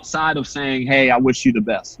on outside of saying, hey, I wish you the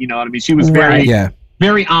best. You know what I mean? She was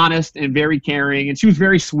very honest and very caring, and she was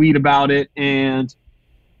very sweet about it. And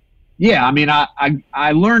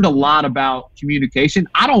I learned a lot about communication.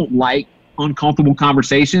 I don't like uncomfortable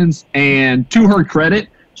conversations. And to her credit,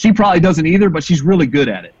 she probably doesn't either, but she's really good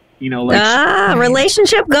at it.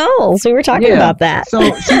 Relationship goals. We were talking about that.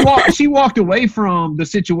 So she walked away from the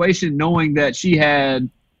situation knowing that she had,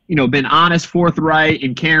 been honest, forthright,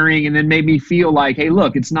 and caring, and then made me feel like, hey,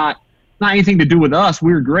 look, it's not anything to do with us.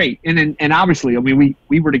 We're great. And obviously, I mean,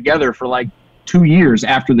 we were together for like 2 years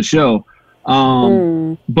after the show.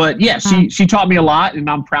 But yeah, she taught me a lot, and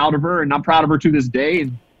I'm proud of her, and I'm proud of her to this day.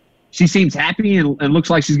 And she seems happy and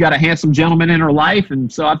looks like she's got a handsome gentleman in her life.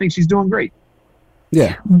 And so I think she's doing great.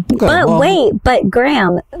 Yeah. Okay, but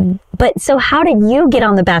Graham, so how did you get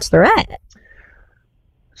on The Bachelorette?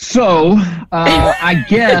 So, I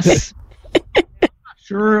guess, I'm not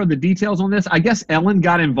sure of the details on this. I guess Ellen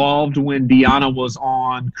got involved when Deanna was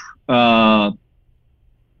on.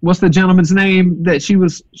 What's the gentleman's name that she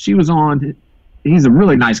was on? He's a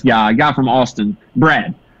really nice guy. A guy from Austin,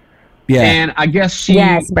 Brad. Yeah. And I guess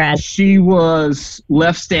she was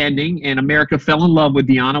left standing, and America fell in love with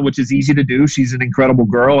Deanna, which is easy to do. She's an incredible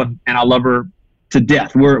girl, and I love her to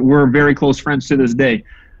death. We're very close friends to this day.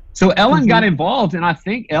 So Ellen got involved, and I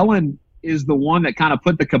think Ellen is the one that kind of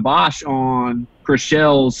put the kibosh on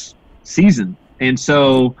Chrishell's season. And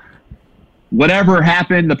so whatever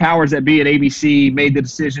happened, the powers that be at ABC made the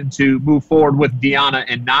decision to move forward with Deanna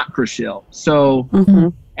and not Chrishell.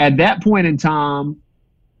 So at that point in time,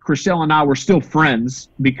 Chrishell and I were still friends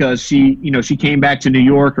because she came back to New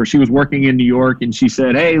York, or she was working in New York, and she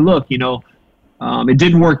said, hey, look, it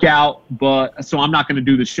didn't work out, but so I'm not going to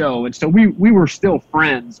do the show. And so we were still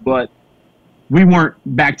friends, but we weren't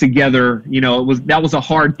back together. That was a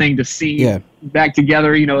hard thing to see back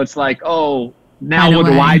together. It's like, oh, now what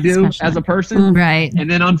do I do as a person? Right. And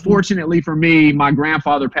then unfortunately for me, my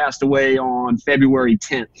grandfather passed away on February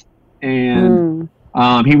 10th. And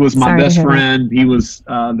he was my best friend. He was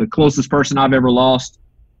the closest person I've ever lost.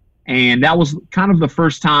 And that was kind of the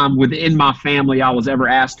first time within my family I was ever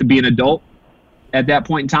asked to be an adult. At that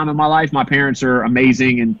point in time in my life, my parents are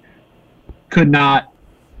amazing and could not,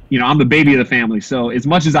 I'm the baby of the family. So as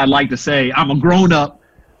much as I'd like to say I'm a grown up,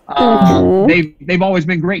 they've always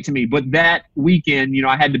been great to me. But that weekend,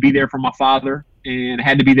 I had to be there for my father and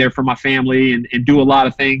had to be there for my family and do a lot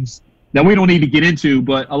of things that we don't need to get into,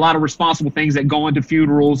 but a lot of responsible things that go into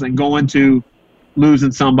funerals and go into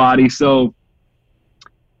losing somebody. So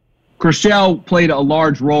Chrishell played a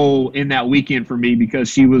large role in that weekend for me because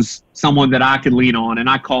she was someone that I could lean on, and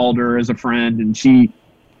I called her as a friend, and she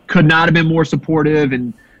could not have been more supportive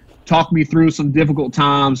and talked me through some difficult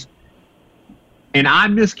times. And I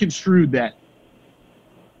misconstrued that.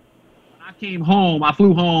 When I came home, I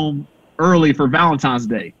flew home early for Valentine's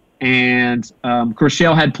Day, and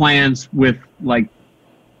Chrishell had plans with like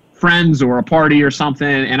friends or a party or something,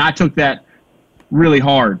 and I took that really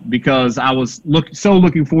hard because I was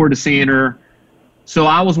looking forward to seeing her. So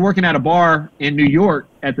I was working at a bar in New York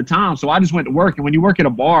at the time, so I just went to work. And when you work at a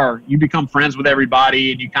bar, you become friends with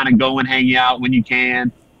everybody, and you kind of go and hang out when you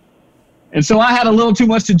can. And so I had a little too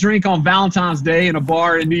much to drink on Valentine's Day in a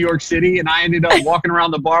bar in New York City, and I ended up walking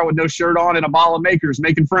around the bar with no shirt on and a bottle of Makers,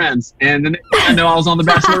 making friends. And then I know I was on the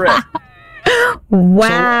Bachelorette.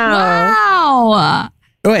 Wow.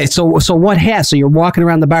 Wait, so what happened? So you're walking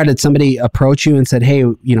around the bar. Did somebody approach you and said, hey,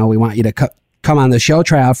 we want you to come on the show,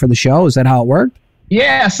 try out for the show? Is that how it worked?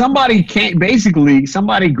 Yeah, somebody grabbed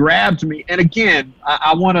me. And again,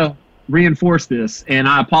 I want to reinforce this, and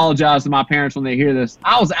I apologize to my parents when they hear this.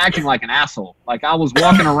 I was acting like an asshole. Like I was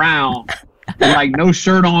walking around with like no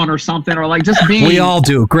shirt on or something, or like just being. We all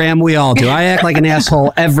do, Graham. We all do. I act like an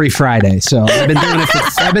asshole every Friday. So I've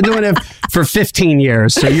been doing it for 15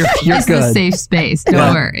 years. So you're it's good. A safe space.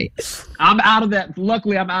 Don't worry. I'm out of that.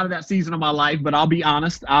 Luckily, I'm out of that season of my life. But I'll be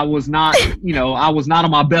honest, I was not. I was not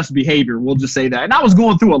on my best behavior. We'll just say that. And I was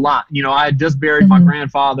going through a lot. I had just buried my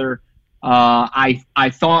grandfather.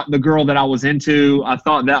 I thought the girl that I was into, I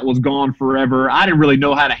thought that was gone forever. I didn't really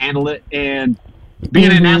know how to handle it. And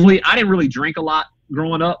being an athlete, I didn't really drink a lot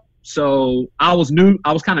growing up. So I was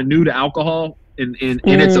kind of new to alcohol and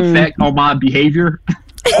its effect on my behavior.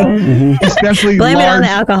 Especially blame it on the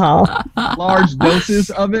alcohol. Large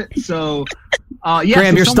doses of it. So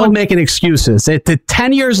Graham, you're still making excuses.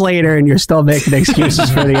 10 years later, and you're still making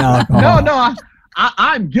excuses for the alcohol. No,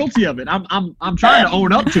 I'm guilty of it. I'm trying to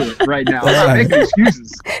own up to it right now. I'm not making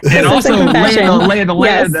excuses, and also laying the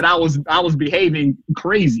land that I was behaving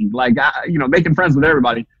crazy, like making friends with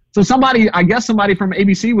everybody. So somebody from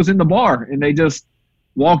ABC was in the bar, and they just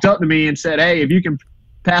walked up to me and said, "Hey, if you can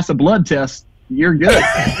pass a blood test, you're good."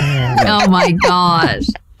 Oh my gosh,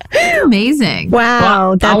 amazing!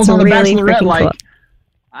 Wow, that's I was on the really Bachelorette cool.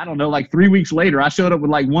 I don't know, like 3 weeks later, I showed up with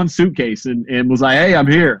like one suitcase and was like, hey, I'm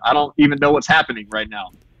here. I don't even know what's happening right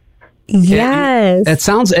now. Yes. It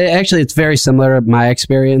sounds, actually, it's very similar to my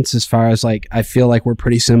experience as far as like, I feel like we're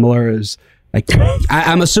pretty similar as like,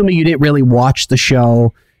 I'm assuming you didn't really watch the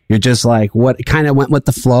show. You're just like, what kind of went with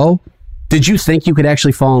the flow. Did you think you could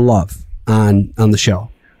actually fall in love on the show?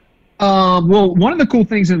 Well, one of the cool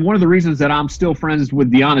things and one of the reasons that I'm still friends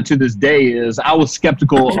with Deanna to this day is I was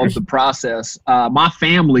skeptical of the process. My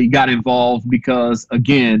family got involved because,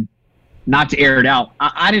 again, not to air it out,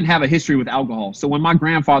 I didn't have a history with alcohol. So when my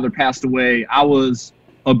grandfather passed away, I was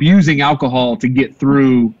abusing alcohol to get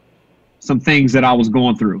through some things that I was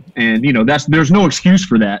going through. And, there's no excuse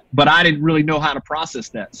for that, but I didn't really know how to process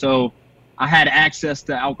that. So I had access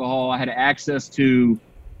to alcohol. I had access to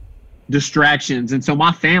distractions. And so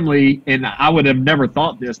my family, and I would have never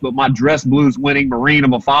thought this, but my dress blues winning Marine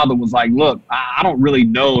of a father was like, look, I don't really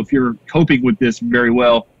know if you're coping with this very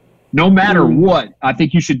well. No matter what, I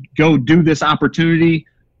think you should go do this opportunity.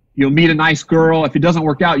 You'll meet a nice girl. If it doesn't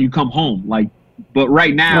work out, you come home. Like, but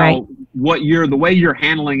right now, the way you're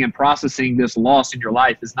handling and processing this loss in your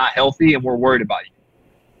life is not healthy, and we're worried about you.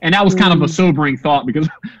 And that was kind of a sobering thought, because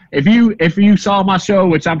if you saw my show,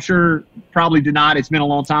 which I'm sure probably did not, it's been a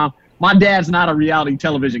long time. My dad's not a reality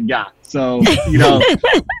television guy. So,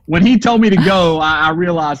 when he told me to go, I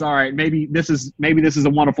realized, all right, maybe this is a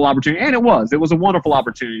wonderful opportunity. And it was a wonderful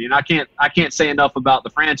opportunity. And I can't say enough about the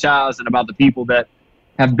franchise and about the people that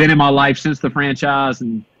have been in my life since the franchise.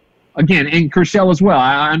 And again, and Chriselle as well.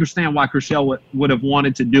 I understand why Chriselle would have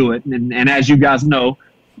wanted to do it. And as you guys know,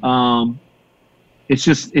 it's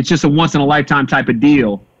just a once in a lifetime type of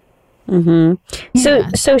deal. Mm-hmm.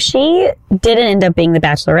 So she didn't end up being the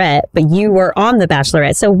Bachelorette, but you were on the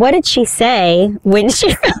Bachelorette. So what did she say when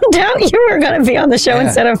she found out you were going to be on the show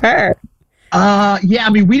instead of her? I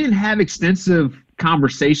mean, we didn't have extensive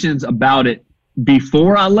conversations about it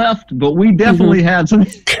before I left, but we definitely had some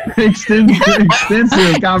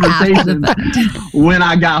extensive conversations when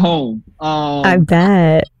I got home. I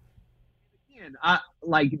bet.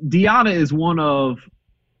 Like, Deanna is one of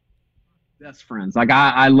best friends. Like,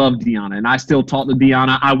 I love Deanna, and I still talk to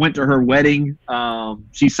Deanna. I went to her wedding.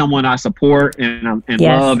 She's someone I support and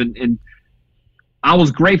love, and I was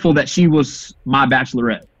grateful that she was my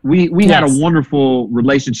Bachelorette. We had a wonderful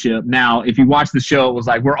relationship. Now, if you watch the show, it was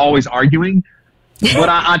like we're always arguing, but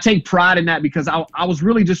I take pride in that, because I was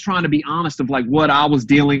really just trying to be honest of like what I was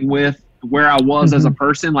dealing with, where I was as a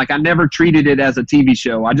person. Like, I never treated it as a TV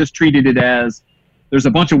show. I just treated it as, there's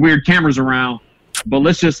a bunch of weird cameras around, but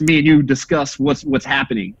let's just me and you discuss what's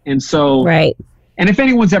happening. And so, and if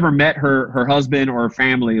anyone's ever met her husband or her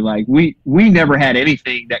family, like we never had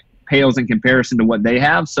anything that pales in comparison to what they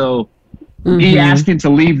have. So me asking to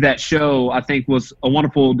leave that show, I think, was a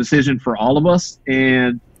wonderful decision for all of us.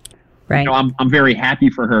 And I'm very happy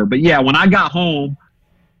for her. But yeah, when I got home,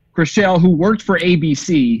 Chriselle, who worked for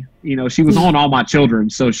ABC, she was on All My Children,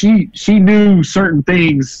 so she knew certain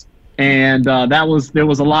things. And there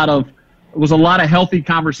was a lot of healthy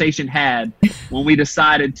conversation had when we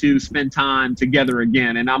decided to spend time together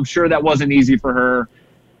again. And I'm sure that wasn't easy for her,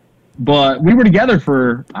 but we were together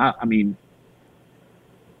for, a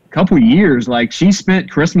couple of years. Like, she spent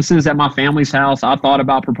Christmases at my family's house. I thought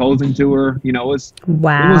about proposing to her. It was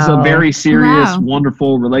a very serious,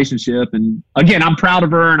 wonderful relationship. And again, I'm proud of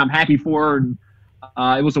her and I'm happy for her. And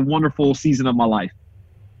it was a wonderful season of my life.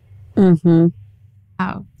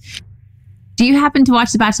 Wow. Do you happen to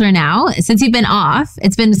watch The Bachelor now? Since you've been off,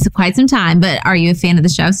 it's been quite some time, but are you a fan of the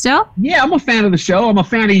show still? Yeah, I'm a fan of the show. I'm a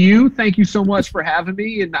fan of you. Thank you so much for having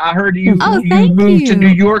me. And I heard you moved to New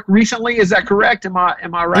York recently. Is that correct? Am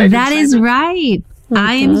I right? That is right.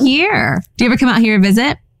 I am here. Do you ever come out here and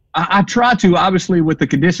visit? I try to, obviously, with the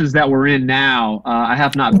conditions that we're in now. I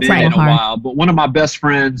have not been in a while, but one of my best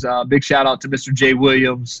friends, big shout out to Mr. Jay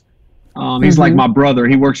Williams. He's like my brother.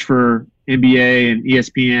 He works for NBA and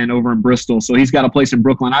ESPN over in Bristol, so he's got a place in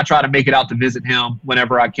Brooklyn. I try to make it out to visit him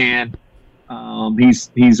whenever I can.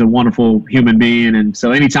 He's a wonderful human being, and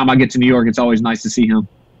so anytime I get to New York, it's always nice to see him.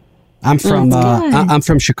 I'm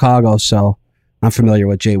from Chicago, so I'm familiar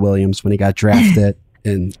with Jay Williams when he got drafted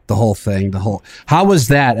and the whole thing. How was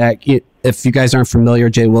that? If you guys aren't familiar,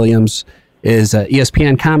 Jay Williams is an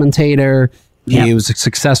ESPN commentator. He was a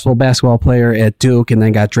successful basketball player at Duke, and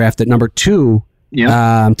then got drafted number 2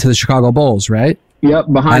 to the Chicago Bulls, right?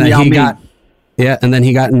 Yep, behind Yao Ming. And then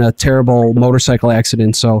he got in a terrible motorcycle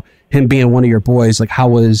accident. So him being one of your boys, like how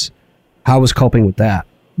was coping with that?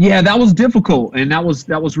 Yeah, that was difficult, and that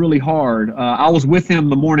was really hard. I was with him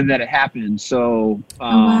the morning that it happened. So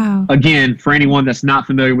again, for anyone that's not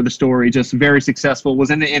familiar with the story, just very successful,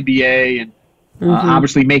 was in the NBA and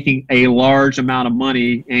obviously making a large amount of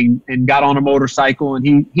money, and got on a motorcycle.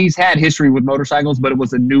 And he's had history with motorcycles, but it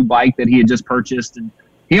was a new bike that he had just purchased, and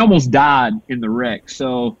he almost died in the wreck.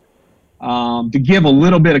 So to give a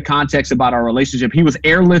little bit of context about our relationship, he was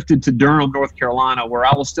airlifted to Durham, North Carolina, where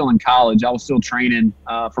I was still in college. I was still training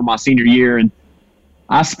for my senior year, and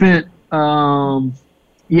I spent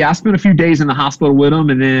a few days in the hospital with him,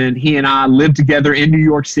 and then he and I lived together in New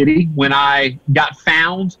York City. When I got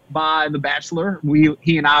found by The Bachelor,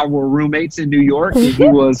 he and I were roommates in New York, and he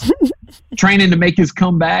was training to make his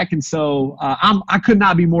comeback. And so I could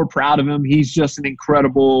not be more proud of him. He's just an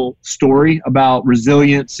incredible story about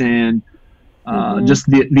resilience and just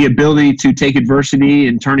the ability to take adversity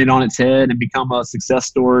and turn it on its head and become a success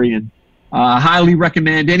story. And highly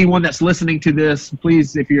recommend anyone that's listening to this,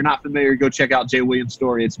 please, if you're not familiar, go check out Jay Williams'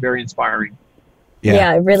 story. It's very inspiring.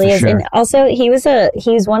 Yeah, it really is. Sure. And also,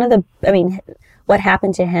 he's one of the, what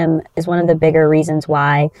happened to him is one of the bigger reasons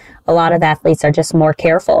why a lot of athletes are just more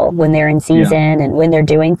careful when they're in season and when they're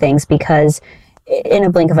doing things, because in a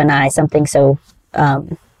blink of an eye, something so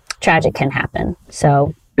tragic can happen.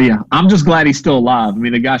 So yeah, I'm just glad he's still alive. I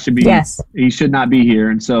mean, the guy should be, he should not be here.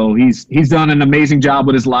 And so he's done an amazing job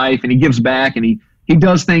with his life, and he gives back, and he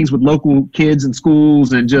does things with local kids and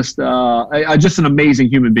schools, and just an amazing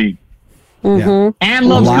human being. Mm-hmm. And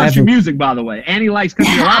loves country music, by the way. And he likes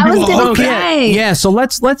country. A lot of people Yeah, so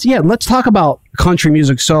let's talk about country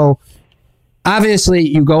music. So obviously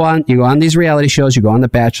you go on these reality shows, you go on The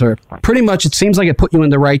Bachelor. Pretty much it seems like it put you in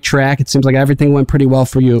the right track. It seems like everything went pretty well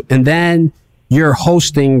for you. And then you're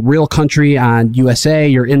hosting Real Country on USA.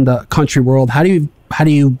 You're in the country world. How do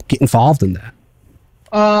you get involved in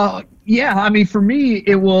that? Yeah, I mean, for me,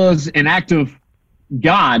 it was an act of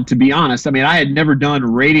God, to be honest. I mean, I had never done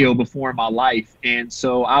radio before in my life, and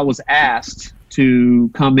so I was asked to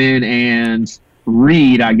come in and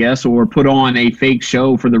read, I guess, or put on a fake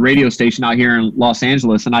show for the radio station out here in Los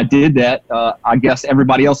Angeles, and I did that. I guess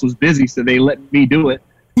everybody else was busy, so they let me do it.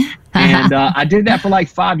 And I did that for like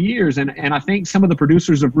 5 years, and I think some of the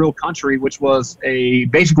producers of Real Country, which was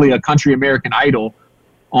basically a country American Idol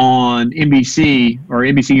on NBC or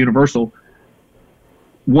NBC Universal,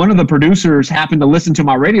 one of the producers happened to listen to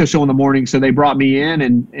my radio show in the morning, so they brought me in,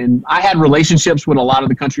 and I had relationships with a lot of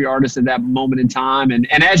the country artists at that moment in time. And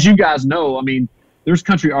as you guys know, I mean, there's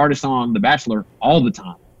country artists on The Bachelor all the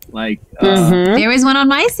time. Like there was one on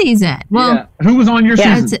my season. Well, who was on your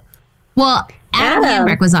season? Well, Adam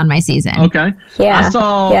Hambrick was on my season. Okay. Yeah. I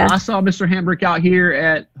saw Mr. Hambrick out here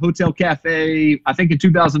at Hotel Cafe, I think in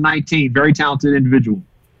 2019. Very talented individual.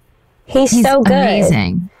 He's so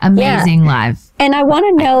good. Amazing live. And I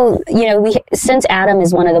want to know, since Adam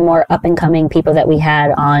is one of the more up and coming people that we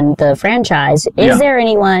had on the franchise, is there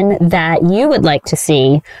anyone that you would like to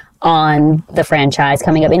see on the franchise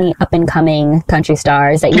coming up? Any up and coming country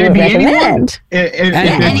stars that you would recommend?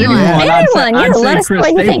 Anyone. I'd Let say us know Chris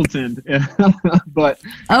what you think. Stapleton. But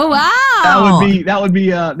oh wow, that would be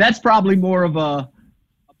that's probably more of a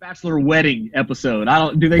Bachelor wedding episode.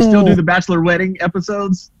 Do they still do the Bachelor wedding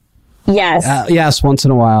episodes? Yes. Yes, once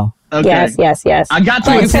in a while. Okay. Yes. I got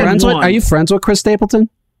to Are you friends with Chris Stapleton?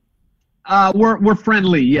 We're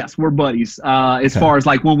friendly. Yes, we're buddies. As far as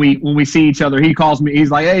like when we see each other, he calls me. He's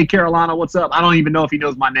like, "Hey, Carolina, what's up?" I don't even know if he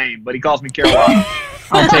knows my name, but he calls me Carolina.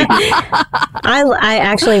 I'll take it. I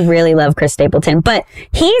actually really love Chris Stapleton, but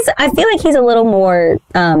I feel like he's a little more.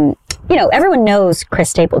 Everyone knows Chris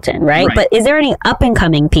Stapleton, right? But is there any up and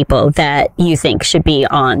coming people that you think should be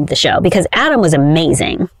on the show? Because Adam was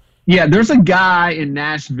amazing. Yeah, there's a guy in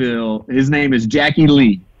Nashville. His name is Jackie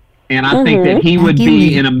Lee. And I think that he would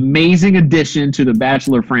be an amazing addition to the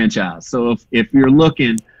Bachelor franchise. So if you're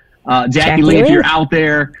looking, Jackie Lee, if you're out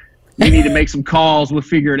there, you need to make some calls. We'll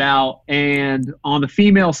figure it out. And on the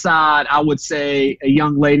female side, I would say a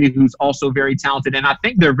young lady who's also very talented, and I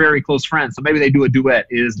think they're very close friends, so maybe they do a duet,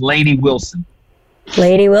 is Lainey Wilson.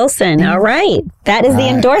 Lady Wilson. All right. That is the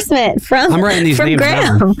endorsement from Graham.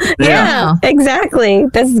 Down. Yeah, exactly.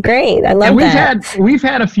 This is great. I love that. We've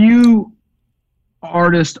had a few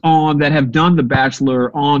artists on that have done The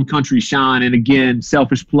Bachelor on Country Shine. And again,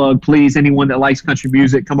 selfish plug, please, anyone that likes country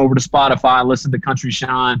music, come over to Spotify and listen to Country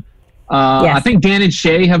Shine. I think Dan and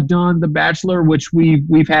Shay have done The Bachelor, which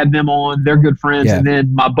we've had them on. They're good friends. Yeah. And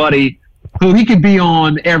then my buddy, who he could be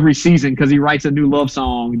on every season because he writes a new love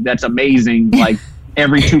song that's amazing, like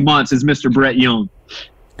every 2 months, is Mr. Brett Young.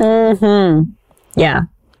 Mm-hmm. Yeah.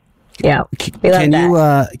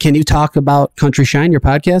 Can you talk about Country Shine, your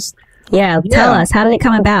podcast? Yeah, tell us. How did it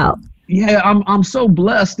come about? Yeah, I'm so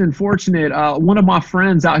blessed and fortunate. One of my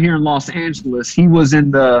friends out here in Los Angeles, he was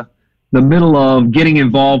in the middle of getting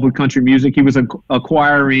involved with country music. He was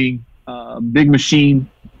acquiring Big Machine,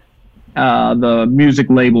 the music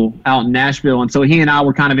label out in Nashville. And so he and I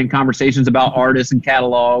were kind of in conversations about artists and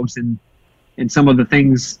catalogs and some of the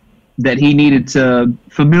things that he needed to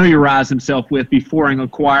familiarize himself with before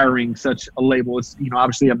acquiring such a label. It's,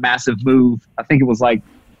 obviously a massive move. I think it was like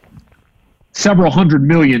several $100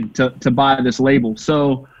 million to buy this label.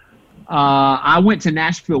 So I went to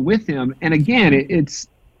Nashville with him. And again, it's,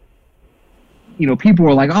 people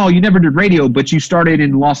were like, "Oh, you never did radio, but you started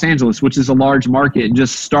in Los Angeles, which is a large market, and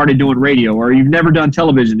just started doing radio, or you've never done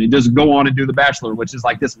television and just go on and do The Bachelor, which is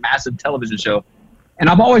like this massive television show." And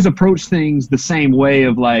I've always approached things the same way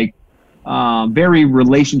of like very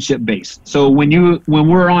relationship based. So when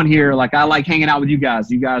we're on here, like I like hanging out with you guys.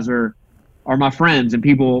 You guys are are my friends and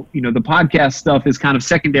people. You know, the podcast stuff is kind of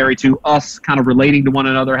secondary to us kind of relating to one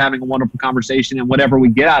another, having a wonderful conversation, and whatever we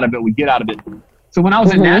get out of it, we get out of it. So when I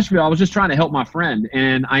was in Nashville, I was just trying to help my friend,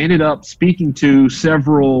 and I ended up speaking to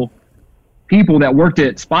several people that worked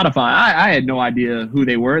at Spotify. I had no idea who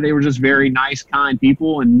they were. They were just very nice, kind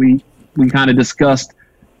people, and we kind of discussed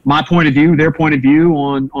my point of view, their point of view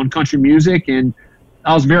on country music, and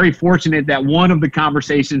I was very fortunate that one of the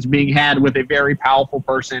conversations being had with a very powerful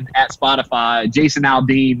person at Spotify, Jason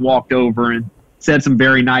Aldean, walked over and said some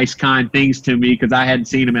very nice, kind things to me because I hadn't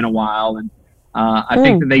seen him in a while, and I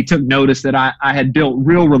think that they took notice that I had built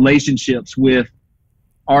real relationships with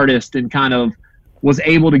artists and kind of was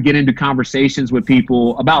able to get into conversations with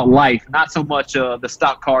people about life, not so much the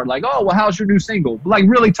stock card, like, oh, well, how's your new single? But like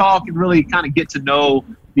really talk and really kind of get to know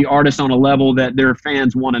the artist on a level that their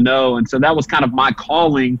fans want to know. And so that was kind of my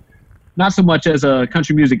calling, not so much as a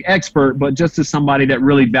country music expert, but just as somebody that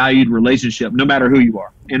really valued relationship, no matter who you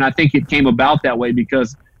are. And I think it came about that way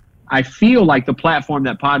because I feel like the platform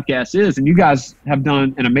that podcast is, and you guys have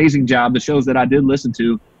done an amazing job, the shows that I did listen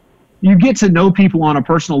to, you get to know people on a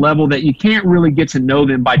personal level that you can't really get to know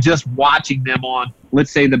them by just watching them on,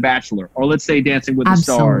 let's say, The Bachelor, or let's say Dancing with the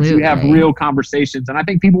Stars. You have real conversations, and I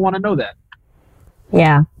think people want to know that.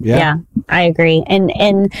 Yeah, I agree.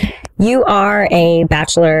 And you are a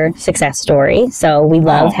Bachelor success story, so we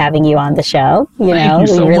love having you on the show. You know,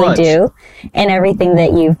 we really do. And everything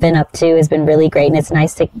that you've been up to has been really great, and it's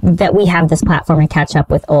nice that we have this platform to catch up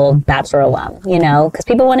with old Bachelor alum, you know, because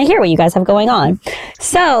people want to hear what you guys have going on.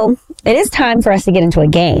 So it is time for us to get into a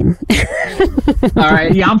game. All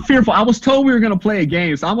right. Yeah, I'm fearful. I was told we were going to play a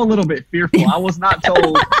game, so I'm a little bit fearful. I was not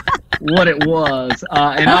told what it was.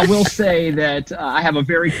 And I will say that I have a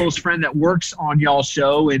very close friend that works on y'all's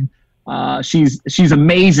show, and she's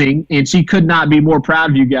amazing, and she could not be more proud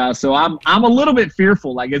of you guys. So I'm a little bit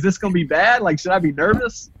fearful. Like, is this going to be bad? Like, should I be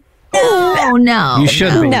nervous? Oh, no. You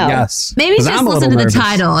should be, yes. Maybe just listen to the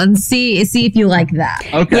title and see if you like that.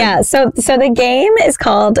 Okay. Yeah, so the game is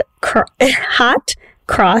called Hot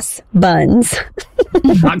Cross Buns.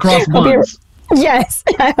 Hot Cross Buns. Yes,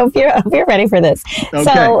 I hope you're ready for this. Okay.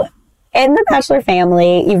 So, in the Bachelor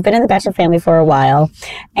family, you've been in the Bachelor family for a while,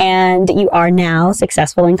 and you are now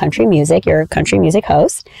successful in country music. You're a country music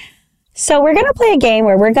host. So we're going to play a game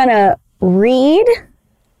where we're going to read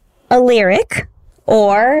a lyric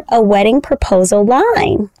or a wedding proposal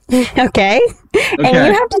line. Okay? And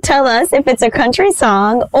you have to tell us if it's a country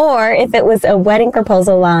song or if it was a wedding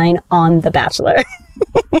proposal line on The Bachelor.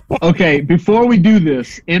 Okay, before we do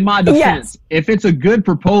this, in my defense, if it's a good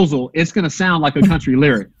proposal, it's going to sound like a country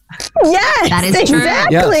lyric. Yes, that is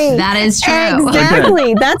exactly. True. Yes. That is true. Exactly.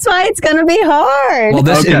 Okay. That's why it's going to be hard. Well,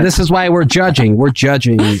 this is why we're judging. We're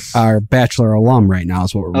judging our Bachelor alum right now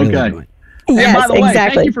is what we're really doing. Yes, and by the way,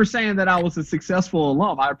 exactly. thank you for saying that I was a successful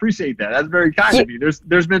alum. I appreciate that. That's very kind of you.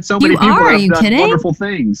 There's been so many people that have done wonderful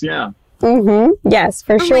things. Yeah. Mm-hmm. Yes,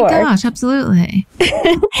 for sure. Oh my gosh, absolutely.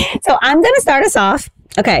 So I'm going to start us off.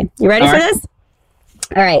 Okay, you ready for this?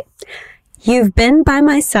 All right. You've been by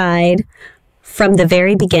my side from the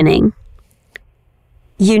very beginning.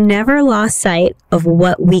 You never lost sight of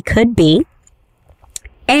what we could be.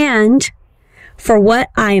 And for that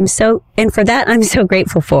I'm so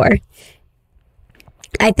grateful for.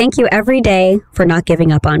 I thank you every day for not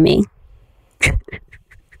giving up on me.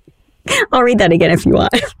 I'll read that again if you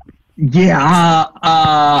want. Yeah.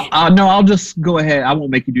 No, I'll just go ahead. I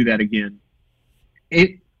won't make you do that again.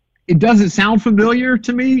 It doesn't sound familiar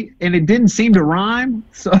to me, and it didn't seem to rhyme,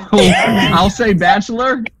 so I'll say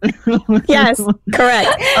Bachelor. Yes,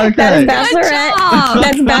 correct. Okay. That is Bachelorette.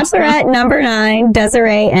 That's Bachelorette number 9,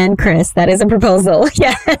 Desiree and Chris. That is a proposal.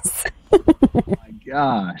 Yes. Oh my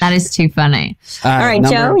gosh. That is too funny. All right,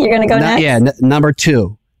 Joe, you're going to go next? Yeah, number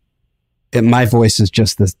 2. My voice is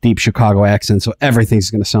just this deep Chicago accent, so everything's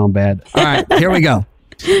going to sound bad. All right, here we go.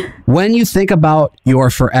 When you think about your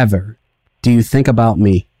forever, do you think about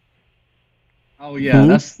me? Oh yeah,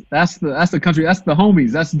 that's the country. That's the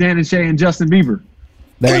homies. That's Dan and Shay and Justin Bieber.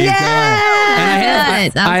 There you go.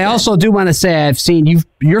 And I also do want to say I've seen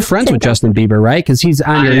you're friends with Justin Bieber, right? Because he's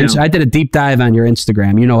on your I did a deep dive on your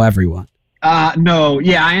Instagram. You know everyone. No,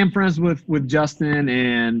 yeah, I am friends with Justin,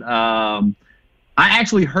 and I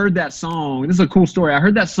actually heard that song. This is a cool story. I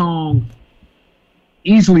heard that song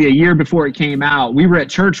easily a year before it came out. We were at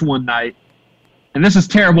church one night, and this is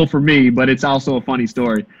terrible for me, but it's also a funny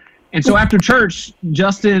story. And so after church,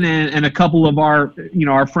 Justin and a couple of our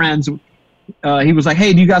friends, he was like,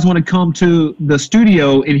 hey, do you guys want to come to the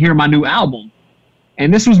studio and hear my new album?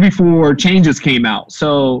 And this was before Changes came out.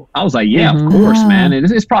 So I was like, yeah, of course, man.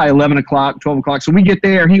 It's probably 11 o'clock, 12 o'clock. So we get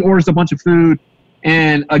there. He orders a bunch of food.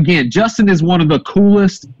 And again, Justin is one of the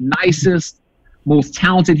coolest, nicest, most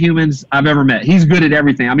talented humans I've ever met. He's good at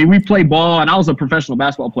everything. I mean, we play ball, and I was a professional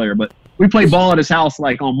basketball player, but we play ball at his house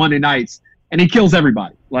like on Monday nights, and he kills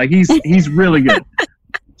everybody. Like he's really good.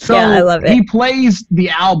 So yeah, I love it. He plays the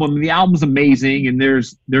album. The album's amazing, and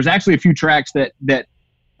there's actually a few tracks that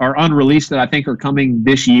are unreleased that I think are coming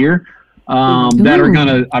this year that are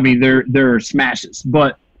gonna. I mean, they're smashes.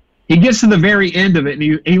 But he gets to the very end of it,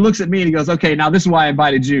 and he looks at me and he goes, "Okay, now this is why I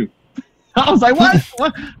invited you." I was like, "What?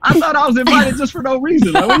 What? I thought I was invited just for no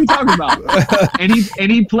reason. Like, what are you talking about?"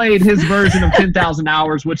 And he played his version of 10,000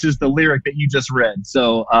 Hours, which is the lyric that you just read.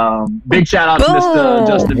 So big shout out to Mr.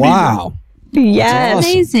 Justin Bieber. Wow. Yes.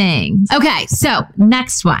 Awesome. Amazing. Okay, so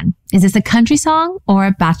next one. Is this a country song or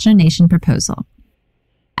a Bachelor Nation proposal?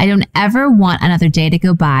 I don't ever want another day to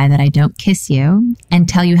go by that I don't kiss you and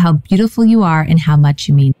tell you how beautiful you are and how much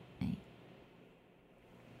you mean to me.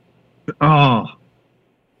 Oh.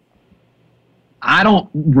 I don't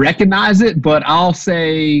recognize it, but I'll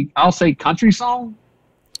say country song.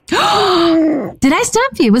 Did I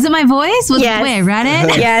stump you? Was it my voice? Was Yes. it the way I read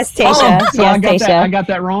it? Yes, Tayshia. So Yes, I Tayshia. got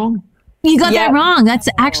that wrong. You got that wrong. That's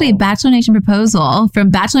actually a Bachelor Nation proposal from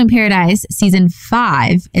Bachelor in Paradise season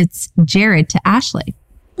 5. It's Jared to Ashley.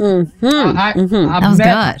 That was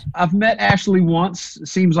good. I've met Ashley once.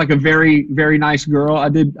 Seems like a very, very nice girl. I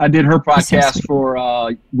did her podcast sweet.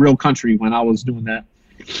 for Real Country when I was doing that.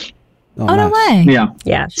 Oh, no nice. way. Yeah.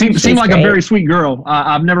 Yeah. Seemed like great. a very sweet girl.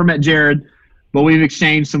 I've never met Jared, but we've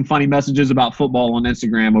exchanged some funny messages about football on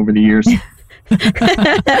Instagram over the years.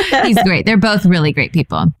 He's great. They're both really great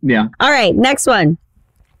people. Yeah. All right, next one.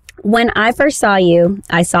 When I first saw you,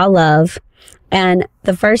 I saw love. And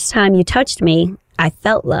the first time you touched me, I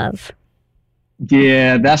felt love.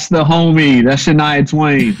 Yeah, that's the homie. That's Shania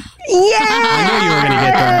Twain. Yeah! I knew you were going to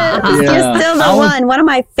get that. You're still the one. One of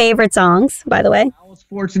my favorite songs, by the way. I was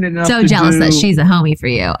fortunate enough So to jealous do, that she's a homie for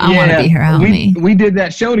you. I want to be her homie. We did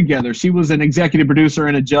that show together. She was an executive producer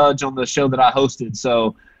and a judge on the show that I hosted.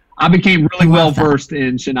 So I became really well versed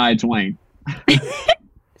in Shania Twain.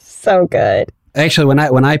 So good. Actually,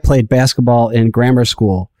 when I played basketball in grammar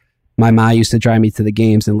school, my ma used to drive me to the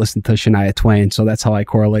games and listen to Shania Twain. So that's how I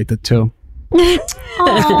correlate the two.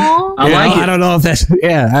 Aww. I like it. I don't know if that's,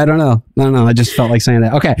 I don't know. No, I just felt like saying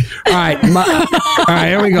that. Okay. All right. All right,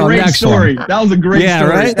 here we go. Great Next story. one. That was a great story.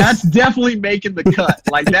 Right? That's definitely making the cut.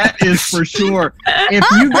 Like, that is for sure. If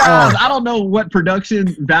you guys, I don't know what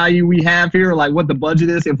production value we have here, like what the budget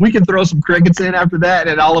is. If we can throw some crickets in after that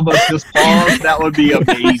and all of us just pause, that would be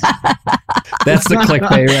amazing. That's the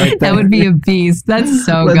clickbait right there. That would be a beast. That's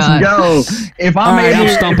so Let's good. go. If I'm All right, able, I'm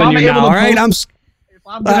stumping if I'm you able now. to All right, post-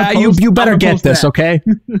 I'm gonna you post- better I'm gonna get post this, that. okay?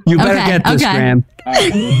 You better Okay, get this, okay. Graham.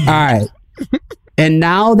 All right. And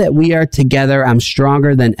now that we are together, I'm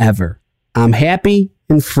stronger than ever. I'm happy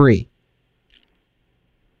and free.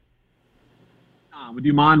 Would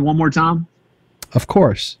you mind one more time? Of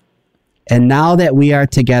course. And now that we are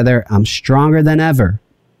together, I'm stronger than ever.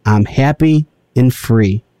 I'm happy and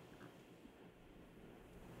free.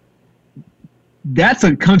 That's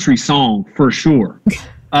a country song for sure.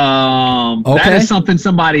 That is something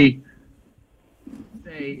somebody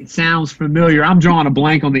say. It sounds familiar. I'm drawing a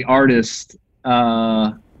blank on the artist. Give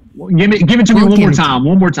it to me one more time.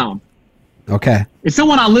 One more time. Okay. It's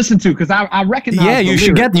someone I listen to because I recognize. Yeah, you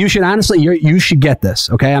should get. You should honestly. You should get this.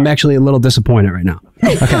 Okay. I'm actually a little disappointed right now.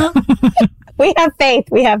 Okay. We have faith.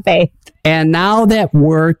 We have faith. And now that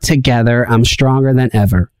we're together, I'm stronger than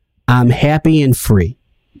ever. I'm happy and free.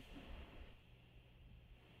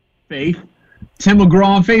 Faith. Tim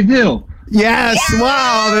McGraw and Faith Hill. Yes.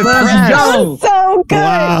 Wow. Let's go. So good.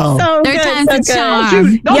 Wow. So Third good. time's so a good. charm. Don't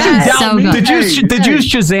you Yes. doubt So me. good. Did you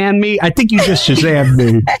Shazam me? I think you just Shazammed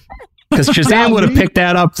me. Because Shazam would have picked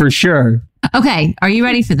that up for sure. Okay, are you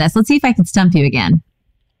ready for this? Let's see if I can stump you again.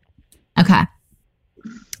 Okay.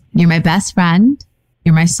 You're my best friend.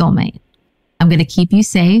 You're my soulmate. I'm going to keep you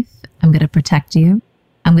safe. I'm going to protect you.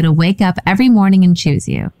 I'm going to wake up every morning and choose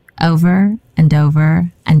you over and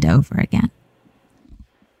over and over again.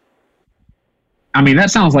 I mean,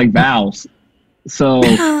 that sounds like vows. So.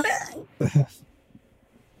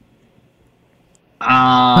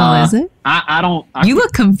 Well, is it? I don't. You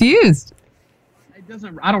look confused. It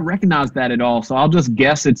doesn't. I don't recognize that at all. So I'll just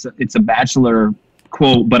guess it's a Bachelor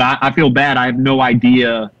quote. But I feel bad. I have no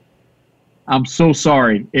idea. I'm so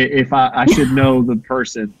sorry if I should know the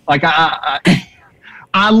person. Like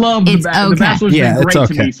I love the Bachelor's been great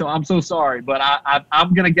to me. So I'm so sorry. But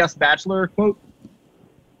I'm gonna guess Bachelor quote.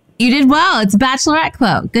 You did well. It's a Bachelorette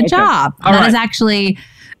quote. Good job. All That right. is actually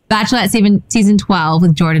Bachelorette season 12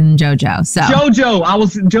 with Jordan and JoJo. So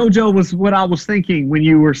JoJo was what I was thinking when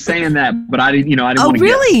you were saying that, but I didn't want to. Oh,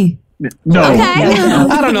 really? No. Okay.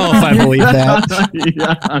 I don't know if I believe that.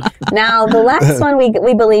 Yeah. Now, the last one,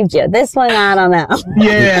 we believed you. This one, I don't know.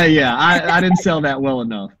 Yeah. I didn't sell that well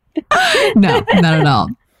enough. No, not at all.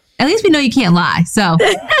 At least we know you can't lie. So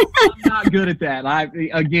I'm not good at that.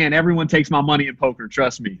 Again, everyone takes my money in poker.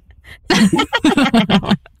 Trust me.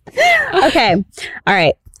 Okay. All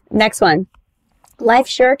right. Next one. Life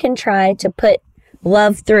sure can try to put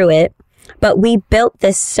love through it, but we built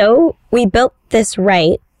this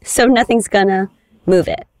right, so nothing's gonna move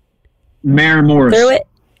it. Maren Morris. Through it.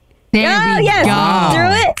 there we Yes. go.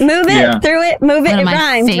 Through it, move it, Yeah. through it, move it. One of It my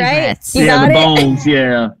rhymes, favorites. right? You Yeah, got the it? Bones.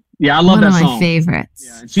 Yeah, I love One that of my song. favorites.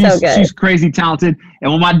 Yeah, and So good. she's crazy talented.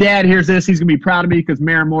 And when my dad hears this, he's gonna be proud of me because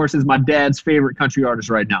Maren Morris is my dad's favorite country artist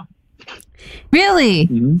right now. Really?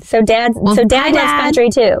 So dad Well, loves Dad. country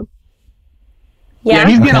too. Yeah,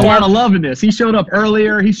 he's getting a Okay. lot of love in this. He showed up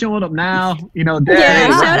earlier. He's showing up now. You know, Dad. Yeah,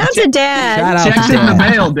 hey, shout out to Dad. Shout out Checks to in the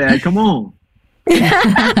Dad. mail, Dad. Come on.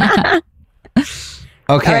 Okay.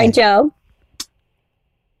 All right, Joe.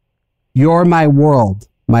 You're my world,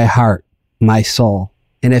 my heart, my soul.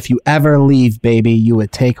 And if you ever leave, baby, you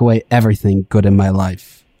would take away everything good in my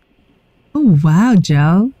life. Oh, wow,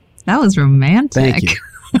 Joe. That was romantic. Thank you.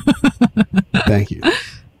 Thank you.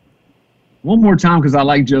 One more time because I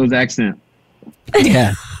like Joe's accent.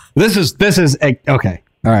 Yeah. This is okay.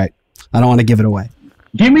 All right. I don't want to give it away.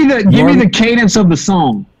 Give me the cadence of the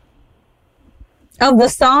song. Oh, the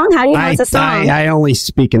song? How do you know it's a song? I only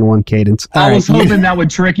speak in one cadence. All I right, was hoping that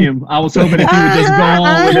would trick him. I was hoping if he would just go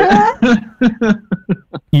on with it.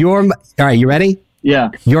 all right, you ready? Yeah.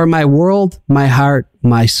 You're my world, my heart,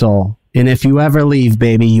 my soul. And if you ever leave,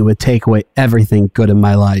 baby, you would take away everything good in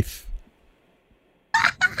my life.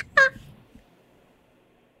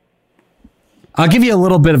 I'll give you a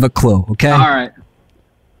little bit of a clue, okay? All right.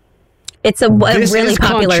 It's a This really is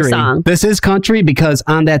popular country. song. This is country because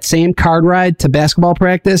on that same card ride to basketball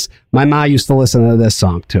practice, my mom used to listen to this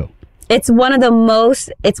song too. It's one of the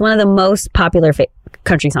most popular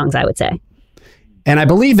country songs, I would say. And I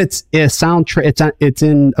believe it's it's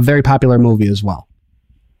in a very popular movie as well.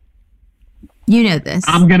 You know this.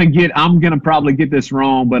 I'm gonna probably get this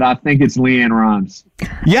wrong, but I think it's Leanne Rhymes.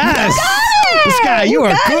 Yes. This guy, you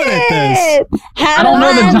are good at this. I don't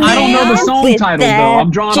know the song title though.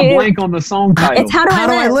 I'm drawing a blank on the song title. It's How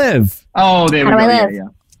Do I Live? Oh, there we How go. Do I Live?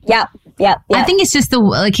 Yeah. Yep. I think it's just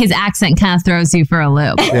his accent kind of throws you for a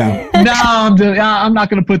loop. Yeah. No, I'm not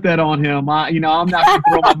going to put that on him. I'm not going to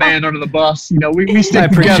throw my band under the bus. We I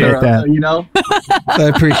stick appreciate together. that. I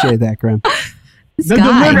appreciate that, Grim. This His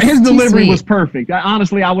guy's too delivery sweet. was perfect.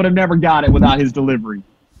 Honestly, I would have never got it without his delivery.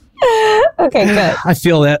 Okay, good. I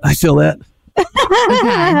feel that.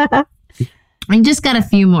 Okay. I just got a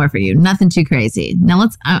few more for you. Nothing too crazy. Now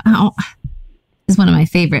let's. This is one of my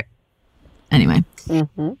favorite. Anyway,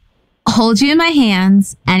 hold you in my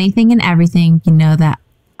hands. Anything and everything. You know that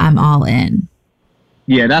I'm all in.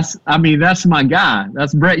 Yeah, that's my guy.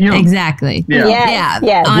 That's Brett Young. Exactly. Yeah.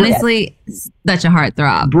 Yes. Honestly, such a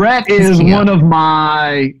heartthrob. Brett He's is cute. one of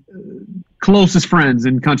my closest friends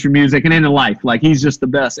in country music and in life. Like, he's just the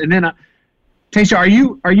best. And then, Tayshia,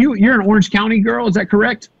 you're an Orange County girl? Is that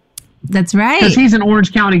correct? That's right. Because he's an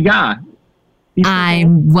Orange County guy.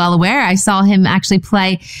 I'm well aware. I saw him actually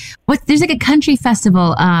play. There's like a country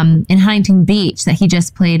festival in Huntington Beach that he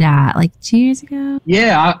just played at like 2 years ago.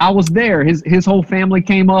 Yeah, I was there. His whole family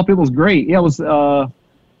came up. It was great. Yeah, it was.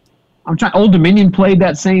 Old Dominion played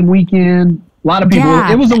that same weekend. A lot of people.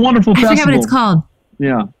 Yeah. It was a wonderful I festival. forget what it's called.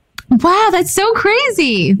 Yeah. Wow, that's so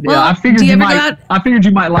crazy. Yeah, I figured you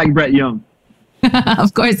might like Brett Young.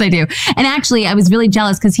 Of course I do. And actually, I was really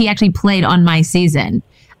jealous because he actually played on my season.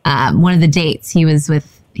 One of the dates he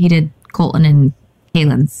did Colton and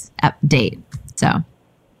Kaylin's date. So,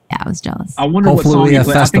 yeah, I was jealous. I wonder Hopefully what song we he have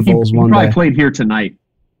played. I think he festivals one probably day. played Here Tonight.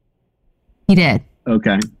 He did.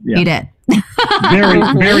 Okay. Yeah. He did. Very,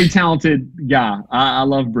 very talented guy. I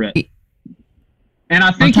love Brett. And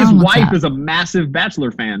I think tell his him what's wife up. is a massive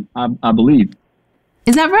Bachelor fan, I believe.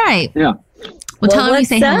 Is that right? Yeah. Well, tell him we what's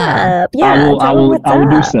say hello. up? Yeah, I will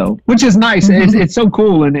do up. so. Which is nice. It's so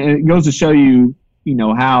cool, and it goes to show you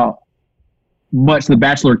how much The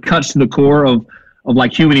Bachelor cuts to the core of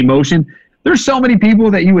like human emotion. There's so many people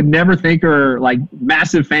that you would never think are like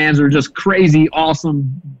massive fans or just crazy,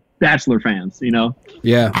 awesome Bachelor fans, Yeah.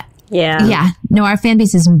 Yeah. Yeah. No, our fan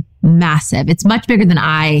base is massive. It's much bigger than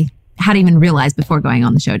I had even realized before going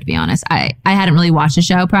on the show, to be honest. I hadn't really watched the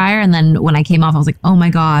show prior. And then when I came off, I was like, oh my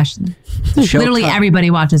gosh, The show literally everybody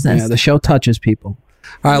watches this. Yeah, the show touches people.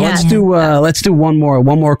 All right, let's do one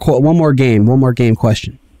more game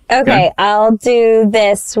question. Okay, I'll do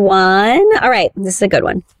this one. All right, this is a good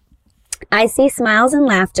one. I see smiles and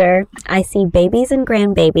laughter. I see babies and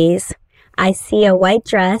grandbabies. I see a white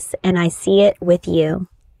dress, and I see it with you.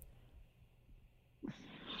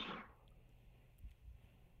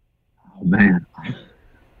 Oh, man.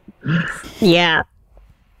 Yeah.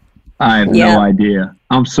 I have no idea.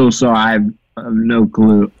 I'm so sorry. I have no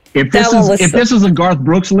clue. If this is a Garth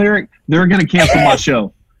Brooks lyric, they're going to cancel my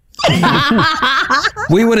show.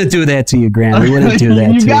 We wouldn't do that to you, Graham. We wouldn't do that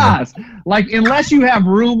to you. You guys, like, unless you have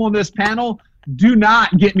room on this panel, do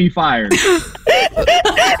not get me fired.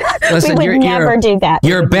 Listen, we would never do that.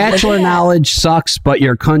 Your Bachelor knowledge sucks, but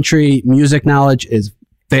your country music knowledge is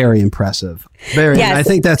very impressive. Yes. I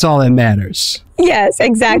think that's all that matters. Yes,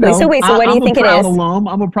 exactly. You know, so wait, what do you think it is?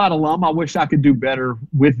 I'm a proud alum. I wish I could do better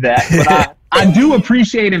with that. But I do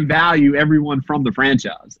appreciate and value everyone from the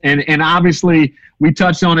franchise. And obviously, we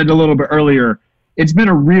touched on it a little bit earlier. It's been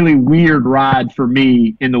a really weird ride for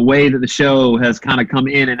me in the way that the show has kind of come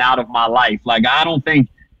in and out of my life. Like, I don't think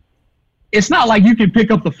it's not like you can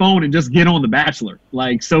pick up the phone and just get on The Bachelor.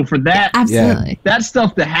 Like, so for that, absolutely, that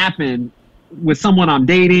stuff to happen with someone I'm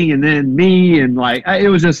dating and then me, and like, it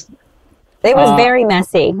was very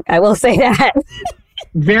messy. I will say that.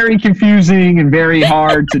 Very confusing and very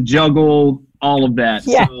hard to juggle all of that.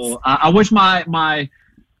 Yes. So I wish my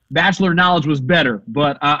Bachelor knowledge was better,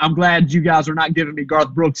 but I'm glad you guys are not giving me Garth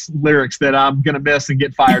Brooks lyrics that I'm going to miss and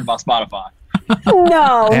get fired by Spotify.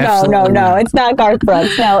 No. It's not Garth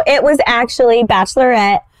Brooks. No, it was actually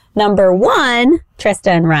Bachelorette #1, Trista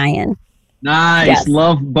and Ryan. Nice. Yes.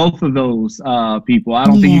 Love both of those people. I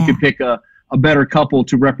don't think you could pick a better couple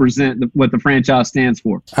to represent what the franchise stands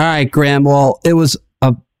for. All right, Graham. Well, it was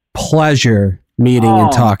a pleasure meeting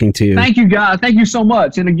and talking to you. Thank you, guys. Thank you so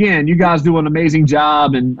much. And again, you guys do an amazing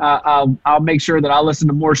job, and I'll make sure that I listen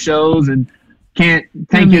to more shows, and can't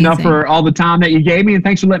thank you enough for all the time that you gave me, and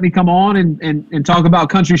thanks for letting me come on and talk about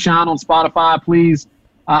Country Shine on Spotify. Please,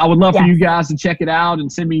 I would love for you guys to check it out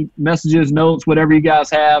and send me messages, notes, whatever you guys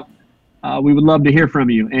have. We would love to hear from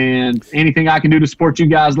you, and anything I can do to support you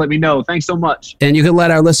guys, let me know. Thanks so much. And you can let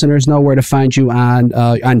our listeners know where to find you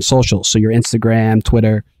on social. So your Instagram,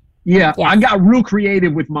 Twitter. Yeah, I got real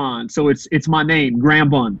creative with mine. So it's my name, Graham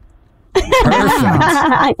Bunn.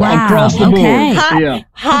 Perfect. Wow. Across the board.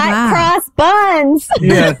 Hot cross buns.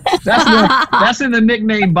 Yeah, that's in the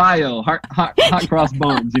nickname bio. Hot cross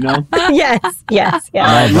buns. You know. Yes.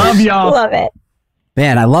 Love y'all. Love it.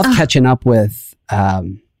 Man, I love catching up with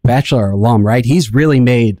Bachelor alum. Right, he's really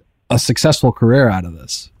made a successful career out of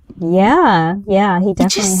this. Yeah, he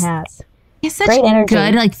definitely has. He has such great energy.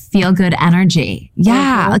 Good, like, feel good energy.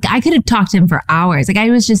 Yeah, like, I could have talked to him for hours. Like, I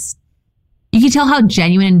was just, you can tell how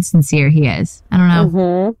genuine and sincere he is. I don't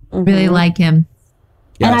know. Really like him.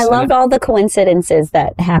 Yes, and I loved all the coincidences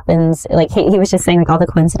that happens. Like, he was just saying, like, all the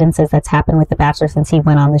coincidences that's happened with The Bachelor since he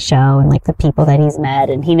went on the show, and like the people that he's met,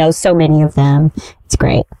 and he knows so many of them. It's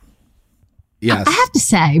great. Yes. I have to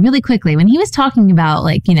say, really quickly, when he was talking about,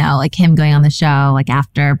 like, you know, like him going on the show, like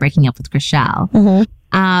after breaking up with Chrishell,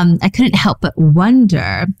 I couldn't help but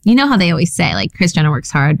wonder, you know how they always say, like, Kris Jenner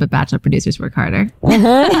works hard, but Bachelor producers work harder.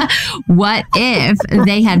 What if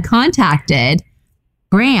they had contacted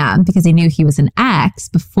Graham because they knew he was an ex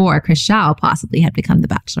before Chrishell possibly had become the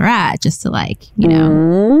Bachelorette, just to, like, you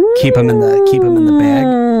know, keep him in the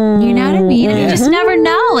bag. You know what I mean? And you just never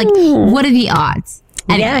know. Like, what are the odds?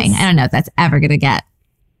 Anyway, I don't know if that's ever going to get,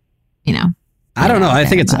 you know. I don't know. I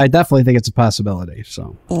definitely think it's a possibility.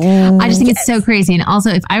 So I just think it's so crazy. And also,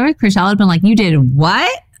 if I were Chrishell, I'd been like, you did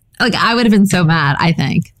what? Like, I would have been so mad, I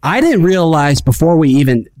think. I didn't realize before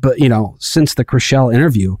since the Chrishell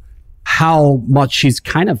interview, how much she's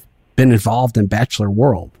kind of been involved in Bachelor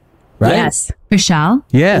world, right? Yes. Chrishell?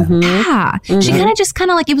 Yeah. Yeah. She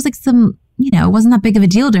kind of like, it was like some, you know, it wasn't that big of a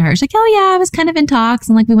deal to her. She's like, oh yeah, I was kind of in talks,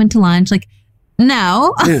 and like we went to lunch. Like,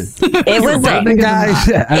 no. It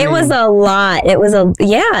was a lot.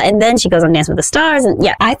 And then she goes on Dance with the Stars, and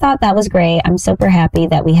I thought that was great. I'm super happy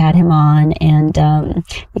that we had him on, and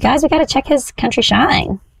you guys, we got to check his Country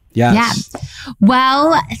Shine. Yes. Yeah.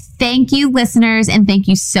 Well, thank you, listeners, and thank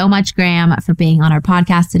you so much, Graham, for being on our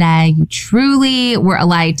podcast today. You truly were a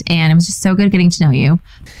light, and it was just so good getting to know you.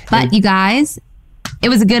 But you guys, it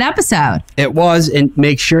was a good episode. It was, and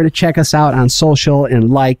make sure to check us out on social and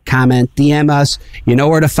like, comment, DM us. You know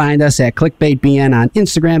where to find us at ClickbaitBN on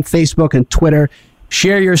Instagram, Facebook, and Twitter.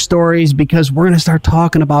 Share your stories because we're going to start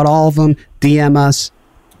talking about all of them. DM us.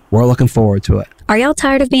 We're looking forward to it. Are y'all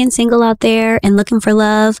tired of being single out there and looking for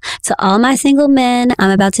love? To all my single men,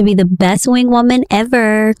 I'm about to be the best wing woman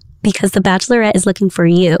ever. because The Bachelorette is looking for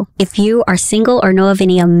you. If you are single or know of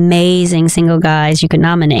any amazing single guys you could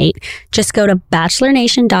nominate, just go to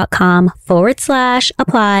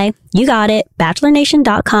bachelornation.com/apply. You got it.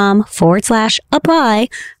 bachelornation.com/apply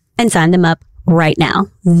and sign them up right now.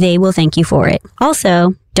 They will thank you for it.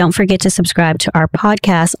 Also, don't forget to subscribe to our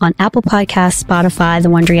podcast on Apple Podcasts, Spotify, the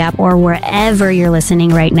Wondery app, or wherever you're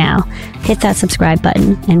listening right now. Hit that subscribe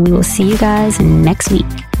button, and we will see you guys next week.